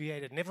was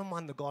created, never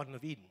mind the Garden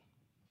of Eden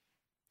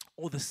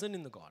or the sin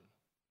in the garden.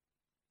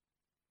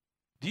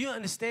 Do you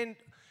understand?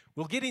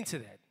 We'll get into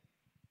that.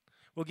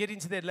 We'll get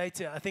into that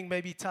later. I think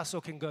maybe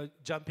Tasso can go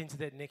jump into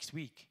that next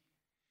week.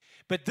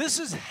 But this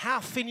is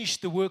how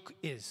finished the work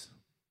is.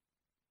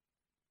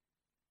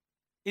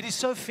 It is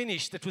so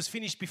finished, it was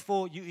finished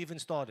before you even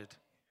started.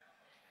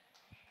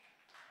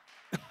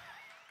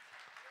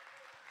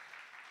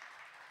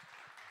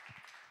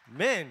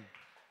 Man,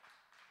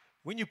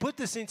 when you put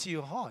this into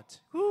your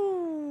heart,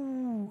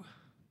 whoo,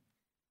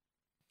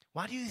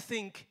 why do you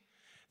think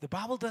the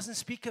Bible doesn't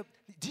speak of?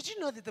 Did you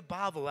know that the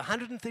Bible,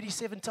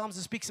 137 times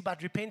it speaks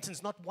about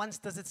repentance, not once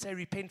does it say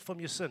repent from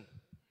your sin?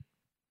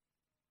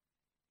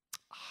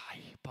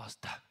 Aye,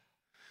 Pastor,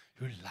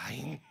 you're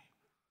lying.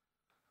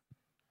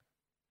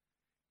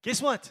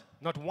 Guess what?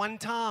 Not one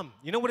time.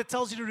 You know what it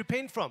tells you to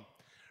repent from?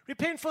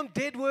 Repent from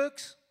dead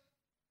works.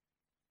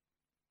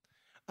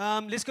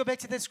 Let's go back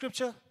to that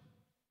scripture.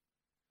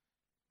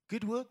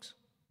 Good works.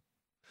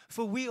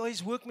 For we are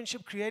His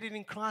workmanship created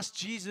in Christ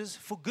Jesus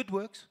for good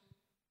works.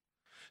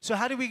 So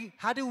how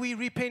do we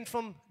repent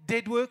from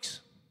dead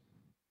works?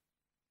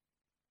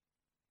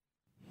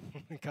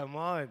 Come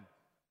on.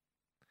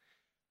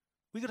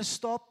 We got to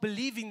stop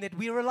believing that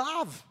we're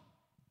alive.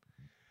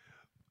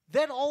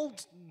 That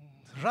old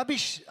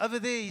rubbish over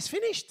there is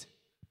finished.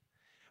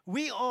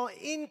 We are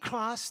in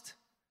Christ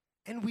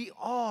and we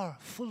are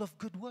full of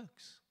good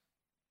works.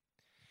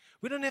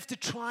 We don't have to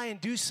try and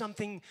do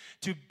something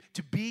to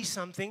be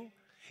something.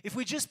 If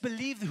we just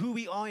believe who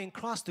we are in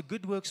Christ, the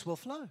good works will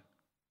flow.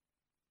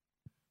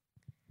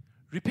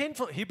 Repent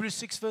from Hebrews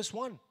 6 verse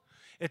 1.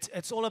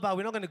 It's all about,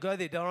 we're not going to go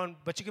there, Darren,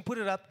 but you can put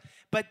it up.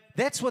 But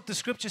that's what the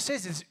scripture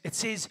says. It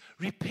says,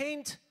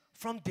 repent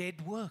from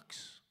dead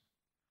works.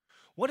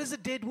 What is a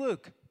dead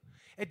work?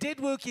 A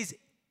dead work is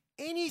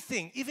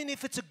anything, even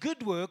if it's a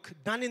good work,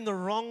 done in the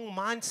wrong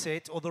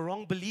mindset or the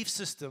wrong belief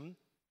system.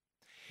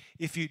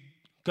 If you're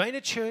going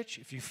to church,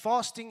 if you're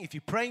fasting, if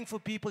you're praying for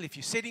people, if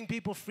you're setting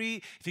people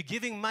free, if you're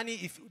giving money,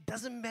 it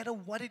doesn't matter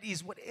what it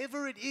is,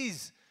 whatever it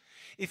is,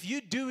 if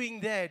you're doing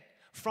that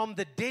from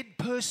the dead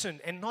person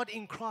and not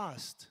in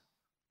Christ,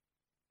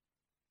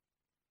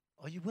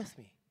 are you with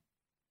me?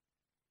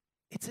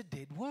 It's a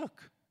dead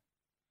work.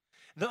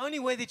 The only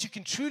way that you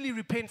can truly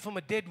repent from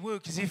a dead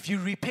work is if you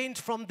repent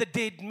from the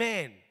dead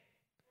man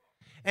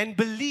and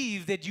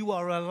believe that you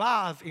are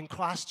alive in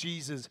Christ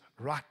Jesus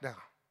right now.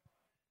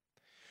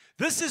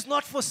 This is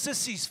not for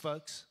sissies,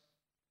 folks.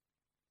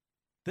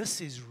 This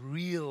is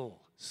real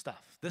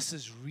stuff. This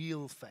is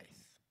real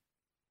faith.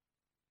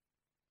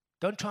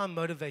 Don't try and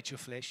motivate your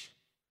flesh.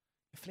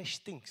 Your flesh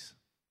stinks.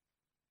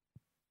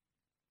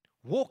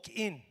 Walk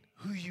in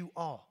who you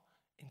are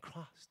in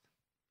Christ.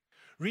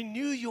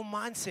 Renew your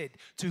mindset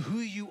to who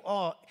you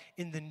are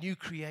in the new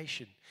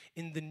creation,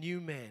 in the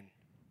new man.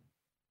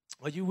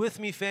 Are you with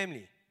me,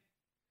 family?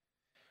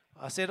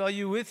 I said, are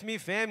you with me,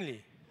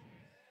 family?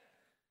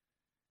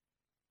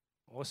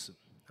 Awesome.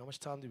 How much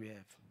time do we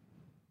have?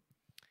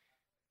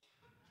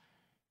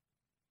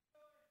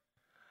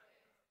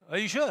 Are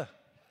you sure?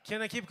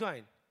 Can I keep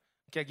going?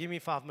 Okay, give me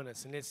 5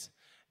 minutes and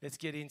let's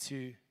get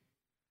into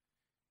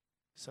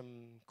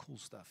some cool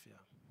stuff here.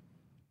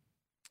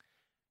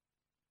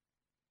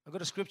 I've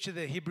got a scripture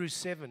there, Hebrews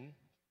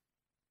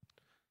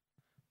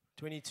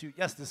 7:22.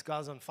 Yes, this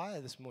guy's on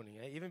fire this morning.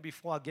 Eh? Even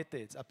before I get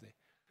there, it's up there.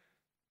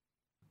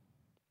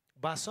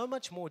 By so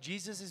much more,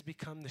 Jesus has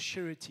become the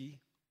surety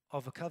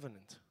of a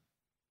covenant.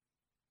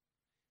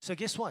 So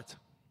guess what?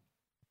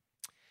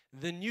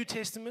 The New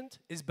Testament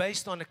is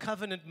based on a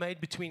covenant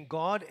made between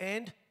God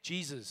and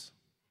Jesus,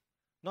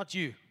 not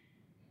you.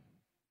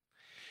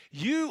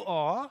 You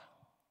are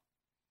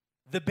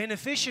the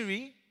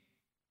beneficiary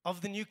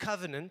of the new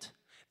covenant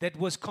that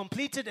was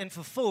completed and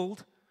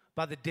fulfilled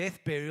by the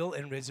death, burial,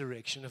 and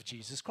resurrection of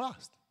Jesus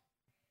Christ.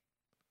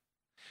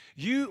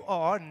 You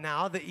are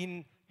now the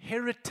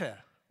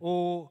inheritor,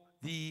 or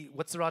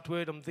what's the right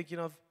word I'm thinking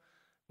of?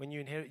 When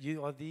you inherit,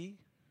 you are the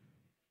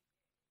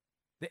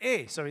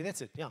heir. Sorry,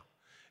 that's it. Yeah.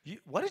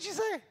 What did you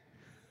say?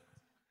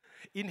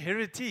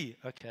 Inheritee.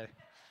 Okay.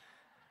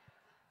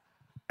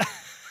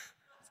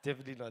 It's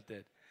definitely not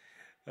that.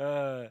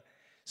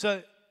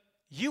 So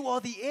you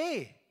are the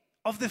heir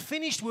of the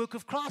finished work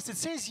of Christ. It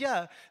says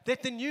here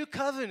that the new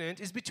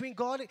covenant is between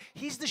God.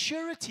 He's the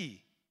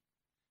surety.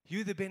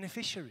 You're the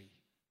beneficiary.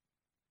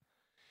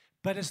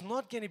 But it's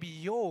not going to be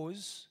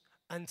yours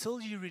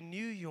until you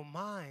renew your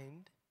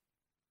mind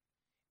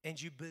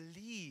and you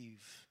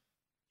believe,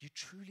 you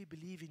truly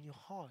believe in your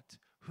heart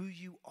who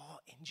you are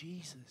in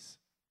Jesus.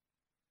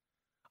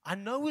 I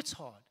know it's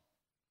hard.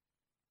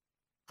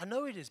 I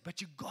know it is,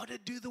 but you got to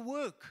do the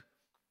work.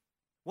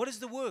 What is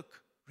the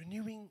work?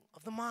 Renewing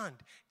of the mind,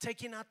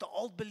 taking out the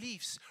old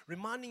beliefs,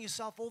 reminding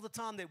yourself all the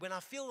time that when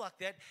I feel like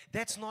that,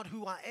 that's not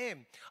who I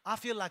am. I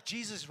feel like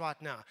Jesus right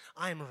now.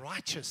 I am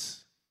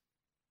righteous.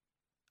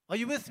 Are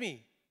you with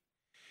me?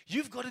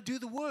 You've got to do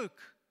the work.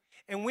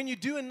 And when you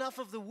do enough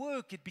of the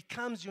work, it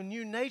becomes your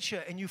new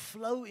nature and you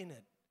flow in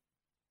it.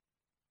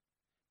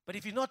 But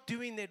if you're not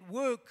doing that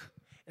work,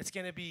 it's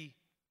going to be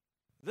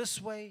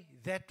this way,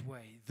 that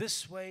way,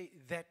 this way,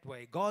 that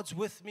way. God's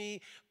with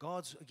me,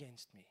 God's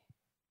against me.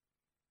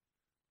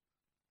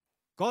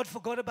 God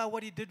forgot about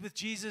what he did with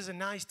Jesus and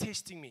now he's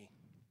testing me.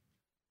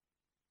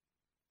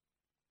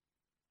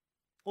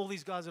 All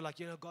these guys are like,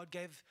 God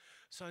gave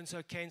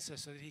so-and-so cancer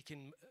so that he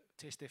can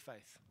test their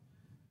faith.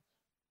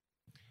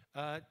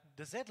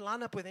 Does that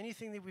line up with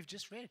anything that we've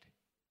just read?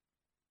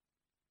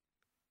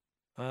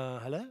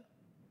 Hello?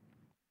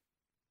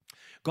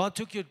 God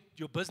took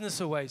your business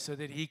away so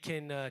that he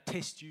can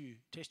test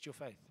your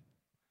faith.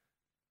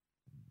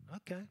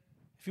 Okay.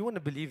 If you want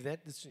to believe that,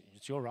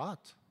 it's your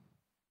right.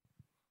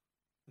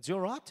 It's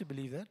your right to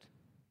believe that.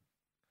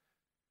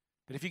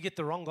 But if you get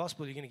the wrong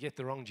gospel, you're going to get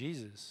the wrong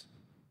Jesus.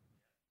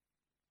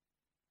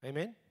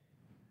 Amen?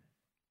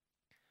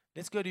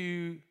 Let's go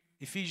to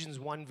Ephesians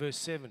 1 verse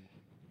 7.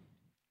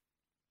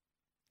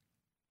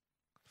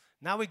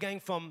 Now we're going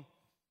from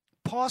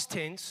past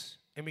tense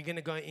and we're going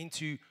to go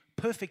into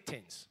perfect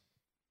tense.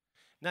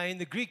 Now in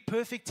the Greek,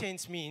 perfect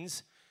tense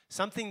means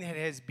something that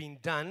has been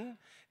done,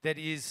 that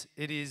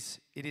it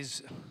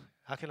is,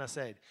 how can I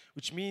say it?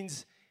 Which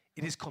means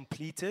it is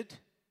completed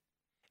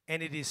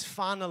and it is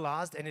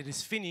finalized and it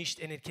is finished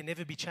and it can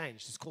never be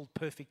changed. It's called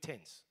perfect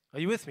tense. Are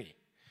you with me?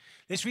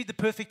 Let's read the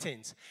perfect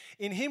tense.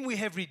 In him we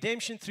have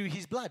redemption through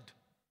his blood,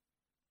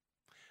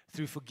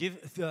 through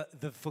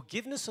the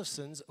forgiveness of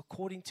sins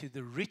according to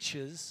the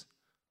riches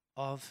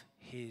of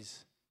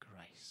his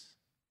grace.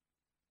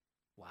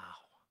 Wow.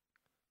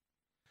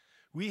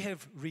 We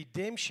have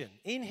redemption.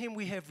 In him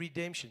we have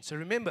redemption. So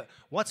remember,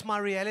 what's my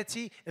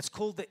reality? It's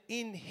called the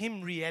in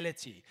him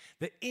reality,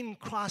 the in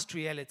Christ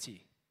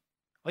reality.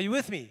 Are you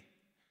with me?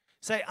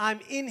 Say, I'm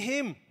in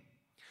him.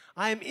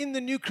 I am in the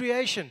new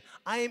creation.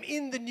 I am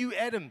in the new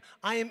Adam.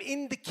 I am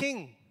in the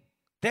King.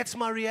 That's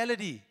my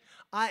reality.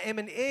 I am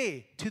an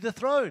heir to the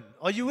throne.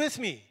 Are you with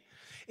me?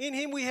 In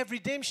him we have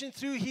redemption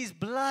through his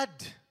blood.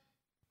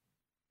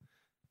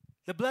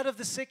 The blood of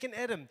the second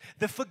Adam.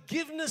 The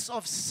forgiveness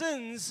of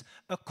sins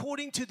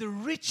according to the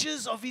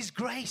riches of his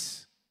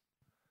grace.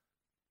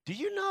 Do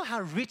you know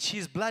how rich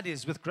his blood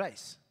is with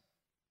grace?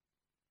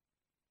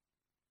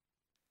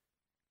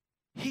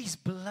 His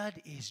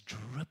blood is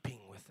dripping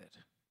with it.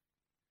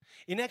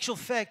 In actual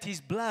fact,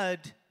 his blood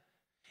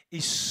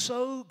is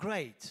so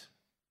great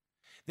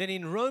that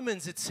in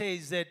Romans it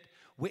says that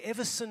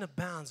wherever sin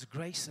abounds,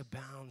 grace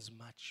abounds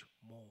much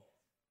more.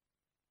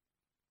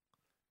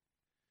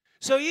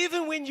 So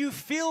even when you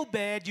feel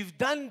bad, you've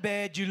done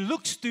bad, you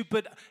look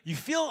stupid, you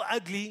feel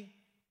ugly,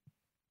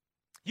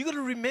 you got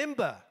to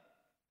remember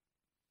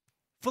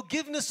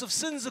forgiveness of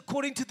sins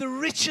according to the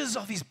riches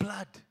of his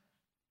blood.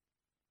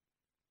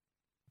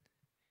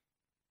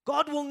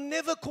 God will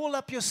never call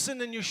up your sin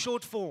and your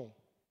shortfall.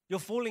 You're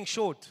falling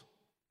short.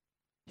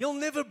 He'll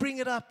never bring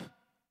it up.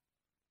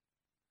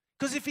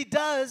 Because if he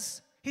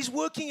does, he's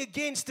working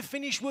against the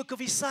finished work of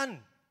his son.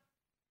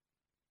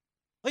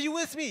 Are you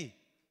with me?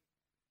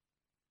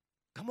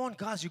 Come on,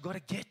 guys, you got to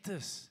get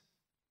this.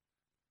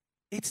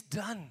 It's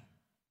done.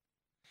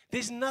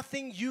 There's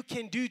nothing you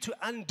can do to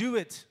undo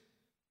it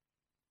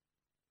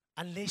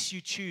unless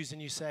you choose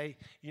and you say,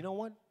 you know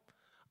what?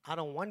 I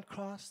don't want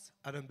Christ.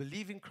 I don't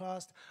believe in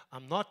Christ.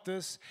 I'm not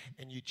this.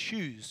 And you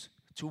choose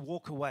to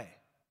walk away.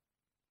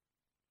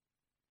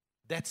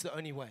 That's the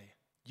only way.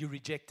 You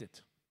reject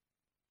it.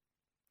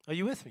 Are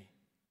you with me?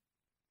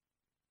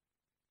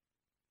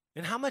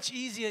 And how much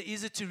easier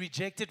is it to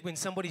reject it when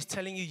somebody's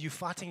telling you you're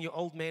fighting your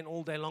old man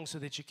all day long so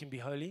that you can be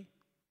holy?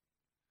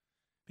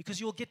 Because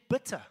you'll get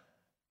bitter.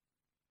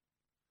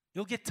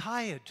 You'll get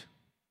tired.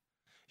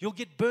 You'll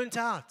get burnt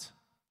out.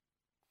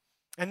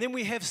 And then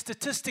we have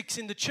statistics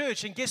in the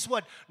church, and guess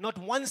what? Not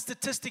one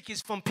statistic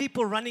is from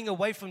people running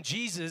away from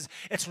Jesus.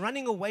 It's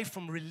running away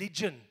from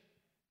religion.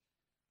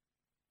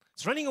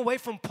 It's running away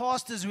from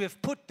pastors who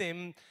have put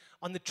them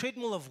on the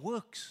treadmill of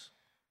works.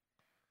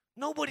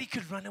 Nobody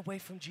could run away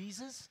from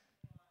Jesus.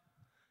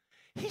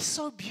 He's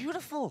so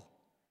beautiful.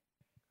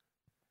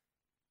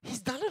 He's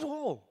done it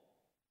all.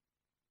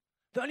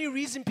 The only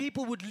reason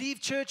people would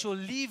leave church or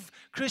leave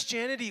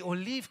Christianity or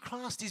leave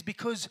Christ is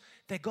because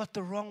they got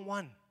the wrong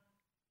one.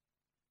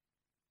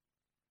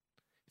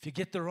 If you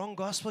get the wrong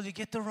gospel, you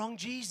get the wrong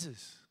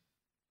Jesus.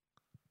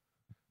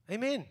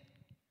 Amen.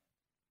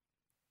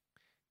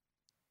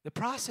 The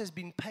price has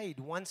been paid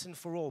once and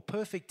for all.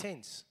 Perfect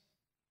tense.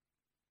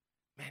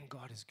 Man,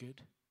 God is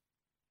good.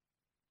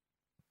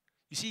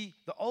 You see,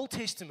 the Old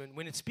Testament,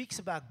 when it speaks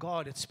about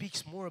God, it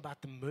speaks more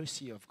about the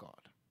mercy of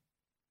God.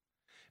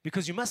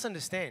 Because you must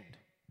understand,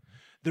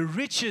 the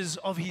riches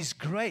of His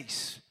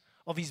grace,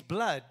 of His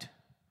blood,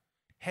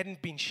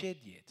 hadn't been shed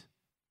yet.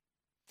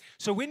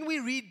 So when we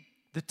read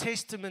the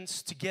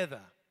Testaments together,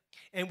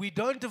 and we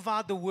don't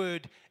divide the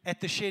word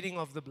at the shedding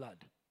of the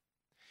blood,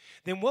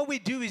 then what we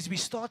do is we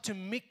start to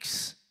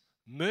mix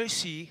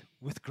mercy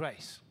with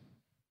grace.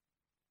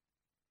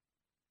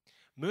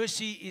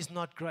 Mercy is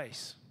not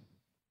grace.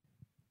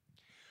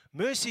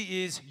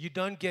 Mercy is you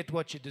don't get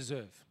what you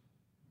deserve.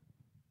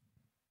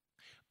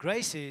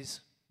 Grace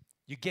is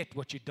you get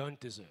what you don't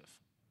deserve.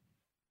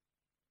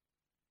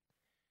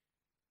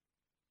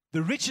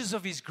 The riches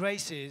of His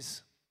grace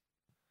is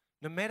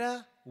no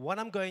matter what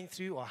I'm going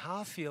through or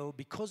how I feel,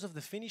 because of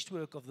the finished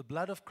work of the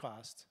blood of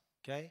Christ,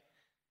 okay,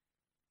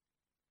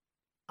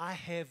 I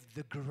have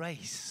the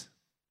grace.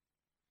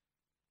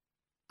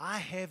 I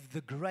have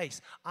the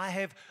grace. I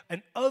have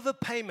an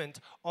overpayment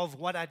of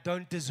what I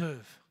don't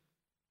deserve.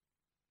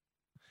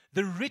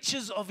 The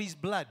riches of His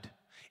blood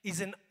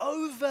is an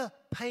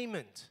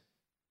overpayment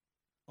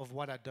of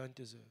what I don't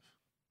deserve.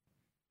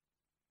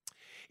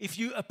 If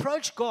you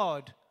approach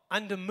God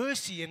under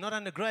mercy and not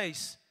under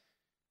grace,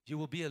 you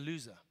will be a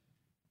loser.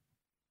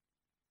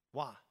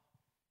 Why?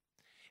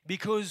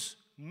 Because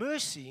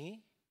mercy,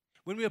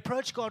 when we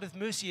approach God with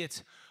mercy,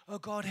 it's, oh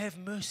God, have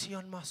mercy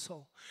on my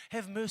soul.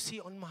 Have mercy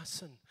on my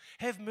sin.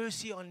 Have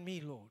mercy on me,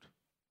 Lord.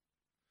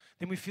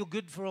 Then we feel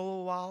good for a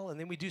little while, and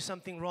then we do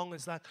something wrong.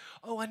 It's like,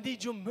 oh, I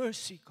need your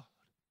mercy, God.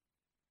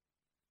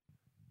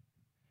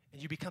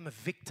 And you become a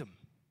victim.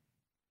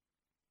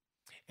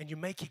 And you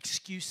make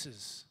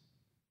excuses.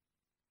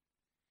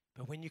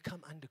 But when you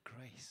come under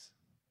grace,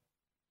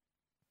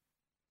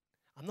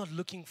 I'm not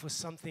looking for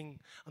something,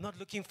 I'm not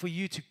looking for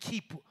you to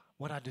keep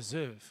what I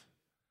deserve.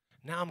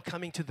 Now I'm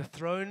coming to the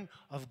throne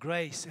of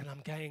grace and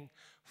I'm going,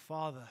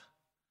 Father,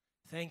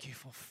 thank you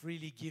for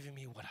freely giving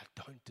me what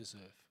I don't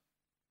deserve.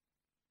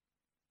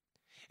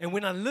 And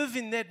when I live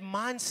in that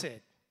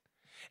mindset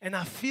and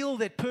I feel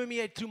that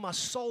permeate through my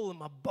soul and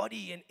my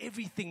body and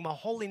everything, my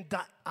whole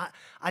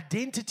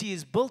identity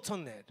is built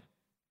on that,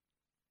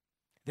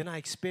 then I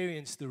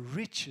experience the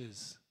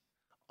riches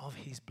of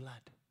His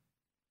blood,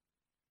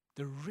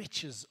 the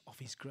riches of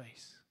His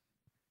grace.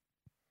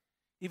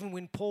 Even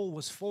when Paul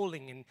was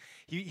falling and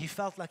he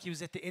felt like he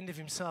was at the end of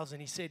himself and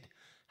he said,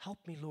 help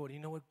me, Lord. You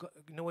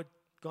know what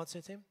God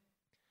said to him?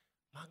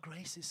 My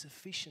grace is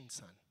sufficient,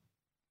 son.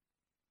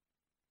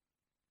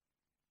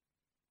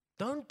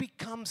 Don't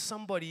become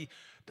somebody,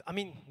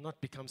 not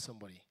become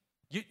somebody.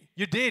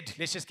 You're dead.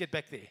 Let's just get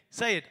back there.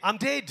 Say it. I'm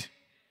dead.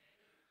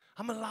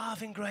 I'm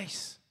alive in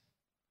grace.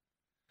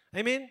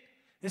 Amen?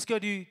 Let's go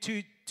to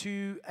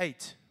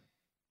 2:8.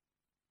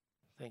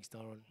 Thanks,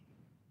 Darren.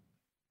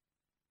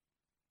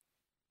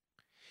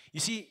 You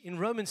see, in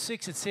Romans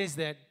 6, it says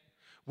that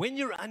when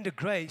you're under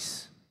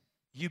grace,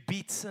 you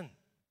beat sin.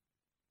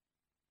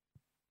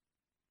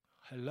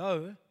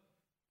 Hello?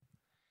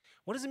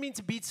 What does it mean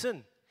to beat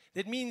sin?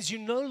 That means you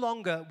no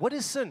longer, what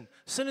is sin?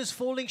 Sin is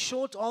falling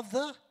short of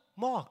the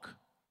mark.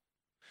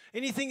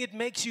 Anything that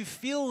makes you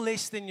feel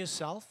less than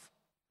yourself,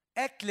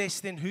 act less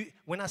than who,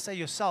 when I say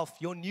yourself,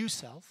 your new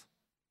self.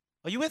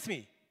 Are you with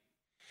me?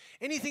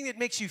 Anything that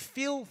makes you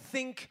feel,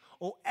 think,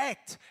 or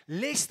act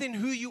less than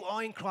who you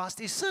are in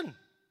Christ is sin.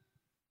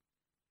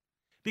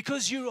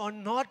 Because you are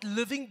not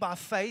living by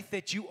faith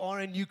that you are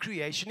a new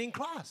creation in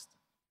Christ.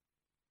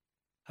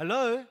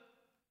 Hello?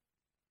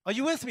 Are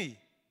you with me?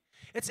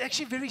 It's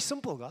actually very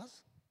simple,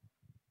 guys.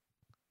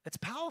 It's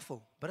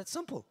powerful, but it's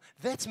simple.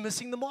 That's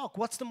missing the mark.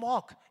 What's the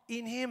mark?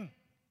 In Him.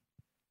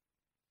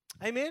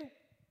 Amen?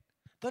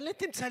 Don't let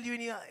them tell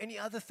you any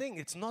other thing.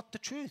 It's not the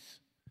truth.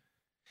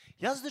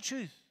 Here's the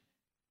truth.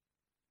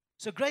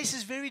 So grace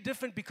is very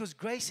different because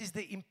grace is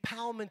the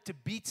empowerment to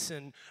beat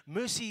sin.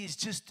 Mercy is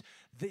just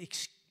the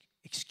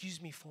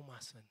excuse me for my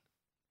sin.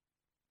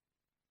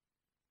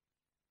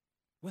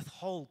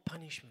 withhold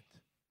punishment.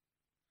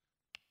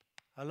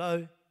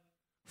 Hello?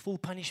 Full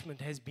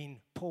punishment has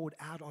been poured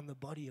out on the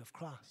body of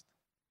Christ.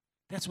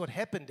 That's what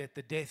happened at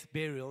the death,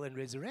 burial, and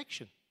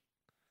resurrection.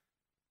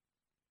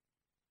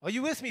 Are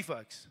you with me,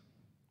 folks?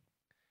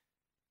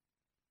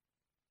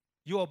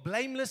 You are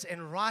blameless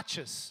and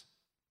righteous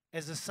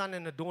as a son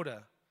and a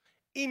daughter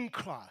in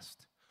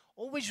Christ.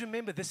 Always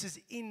remember, this is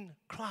in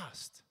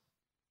Christ.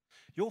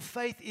 Your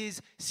faith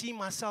is see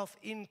myself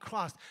in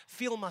Christ,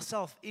 feel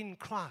myself in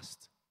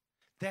Christ.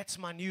 That's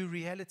my new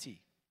reality.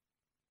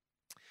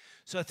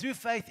 So through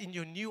faith in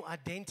your new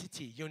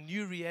identity, your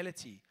new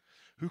reality,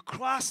 who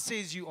Christ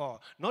says you are,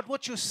 not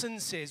what your sin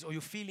says or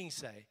your feelings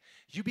say,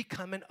 you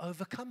become an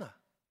overcomer.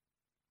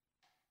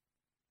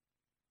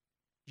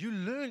 You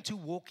learn to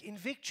walk in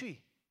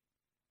victory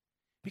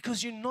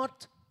because you're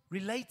not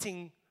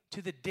relating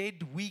to the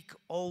dead, weak,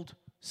 old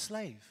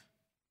slave.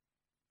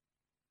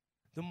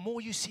 The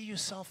more you see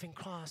yourself in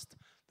Christ,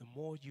 the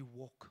more you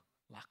walk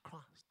like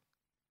Christ.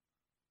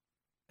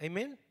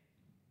 Amen?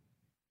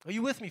 Are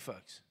you with me,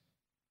 folks?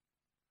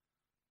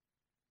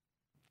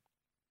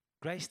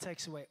 Grace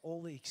takes away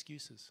all the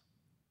excuses.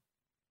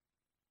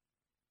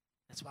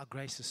 That's why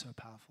grace is so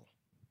powerful.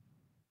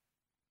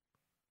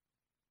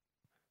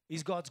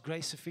 Is God's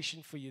grace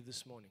sufficient for you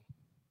this morning?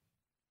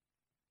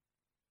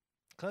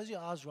 Close your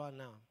eyes right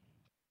now.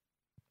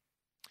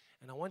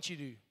 And I want you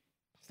to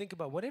think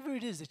about whatever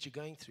it is that you're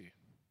going through.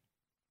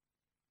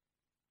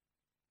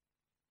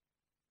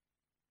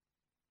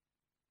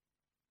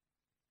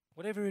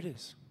 Whatever it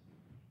is.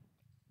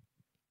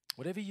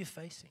 Whatever you're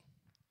facing.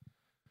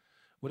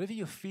 Whatever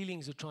your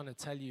feelings are trying to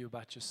tell you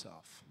about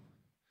yourself.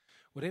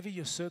 Whatever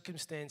your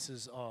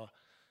circumstances are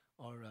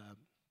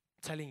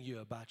telling you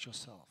about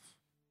yourself.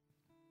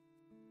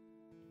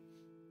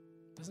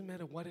 Doesn't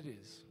matter what it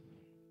is.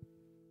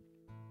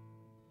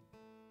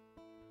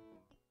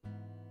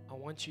 I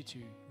want you to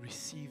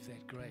receive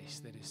that grace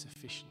that is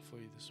sufficient for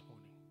you this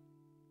morning.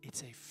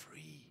 It's a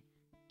free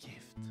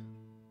gift.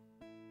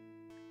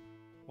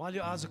 While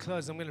your eyes are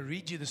closed, I'm going to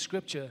read you the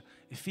scripture,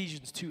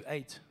 Ephesians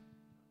 2:8.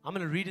 I'm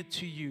going to read it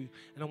to you,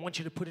 and I want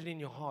you to put it in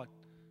your heart.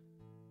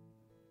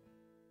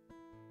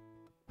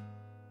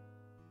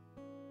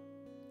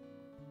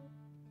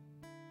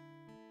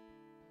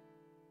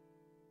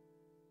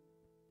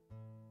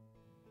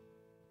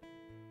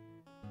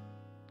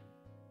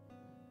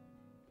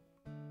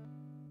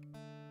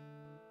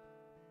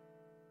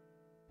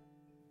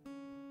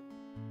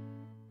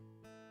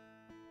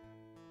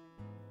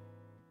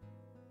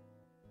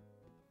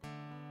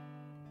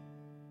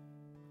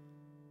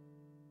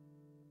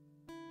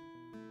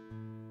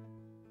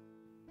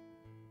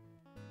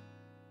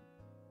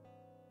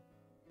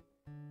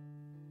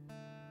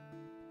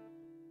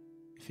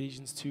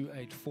 Ephesians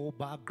 2:8, for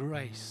by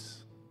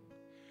grace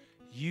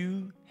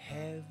you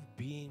have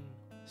been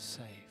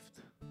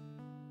saved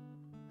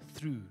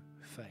through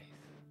faith,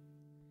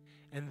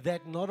 and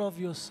that not of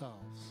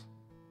yourselves,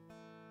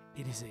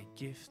 it is a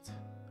gift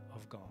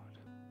of God.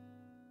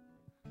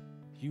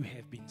 You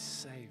have been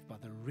saved by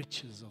the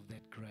riches of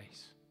that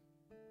grace.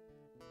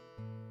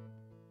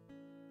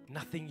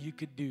 Nothing you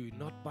could do,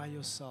 not by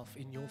yourself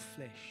in your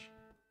flesh,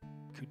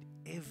 could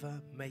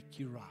ever make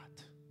you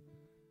right.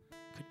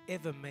 Could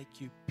ever make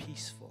you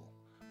peaceful,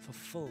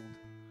 fulfilled,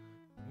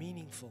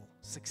 meaningful,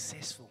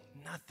 successful.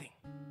 Nothing.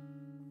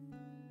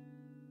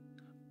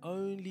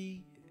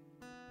 Only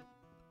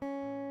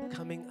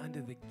coming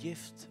under the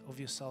gift of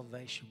your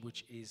salvation,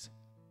 which is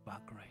by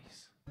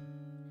grace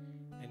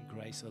and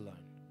grace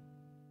alone.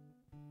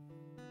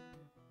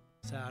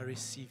 So I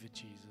receive it,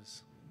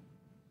 Jesus.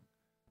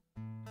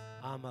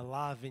 I'm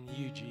alive in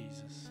you,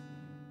 Jesus.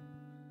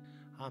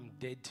 I'm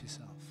dead to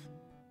self.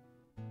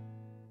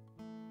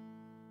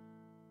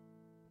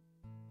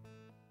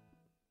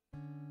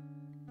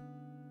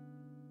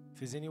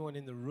 If there's anyone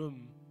in the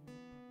room,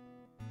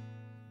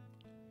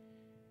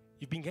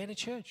 you've been going to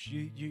church,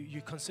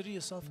 you consider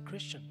yourself a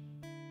Christian,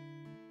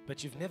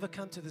 but you've never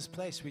come to this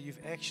place where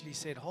you've actually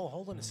said, oh,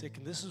 hold on a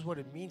second, this is what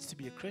it means to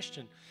be a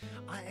Christian.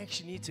 I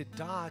actually need to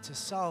die to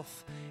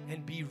self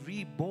and be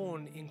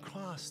reborn in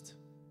Christ.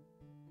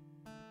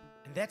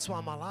 And that's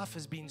why my life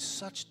has been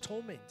such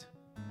torment.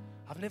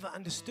 I've never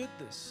understood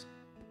this.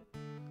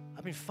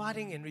 I've been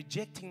fighting and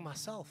rejecting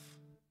myself.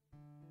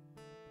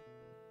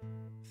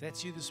 If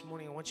that's you this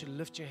morning, I want you to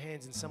lift your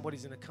hands, and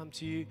somebody's going to come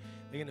to you.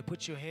 They're going to put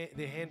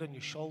their hand on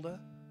your shoulder.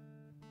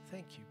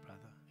 Thank you,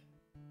 brother.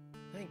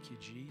 Thank you,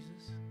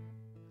 Jesus.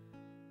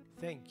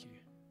 Thank you.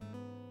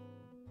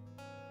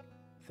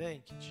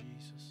 Thank you,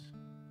 Jesus.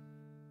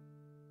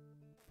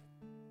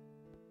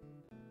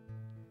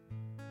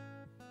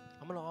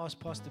 I'm going to ask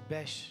Pastor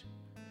Bash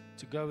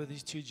to go with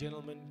these two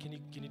gentlemen. Can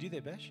you do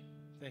that, Bash?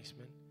 Thanks,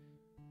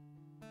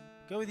 man.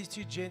 Go with these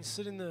two gents,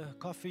 sit in the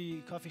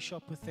coffee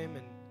shop with them,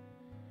 and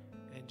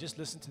just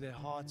listen to their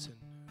hearts and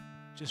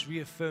just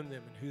reaffirm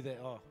them and who they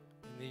are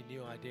in their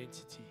new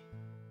identity.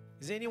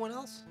 Is there anyone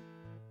else?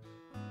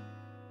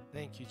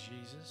 Thank you,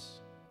 Jesus.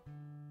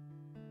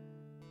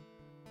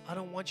 I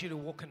don't want you to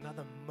walk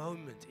another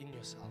moment in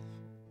yourself.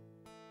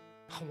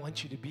 I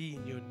want you to be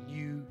in your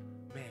new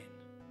man.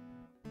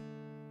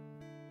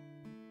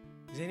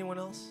 Is there anyone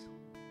else?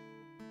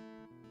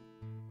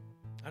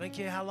 I don't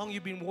care how long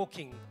you've been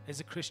walking as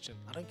a Christian.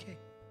 I don't care.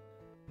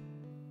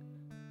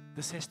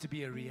 This has to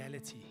be a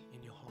reality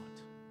in your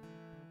heart.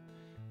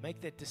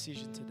 Make that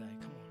decision today.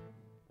 Come on.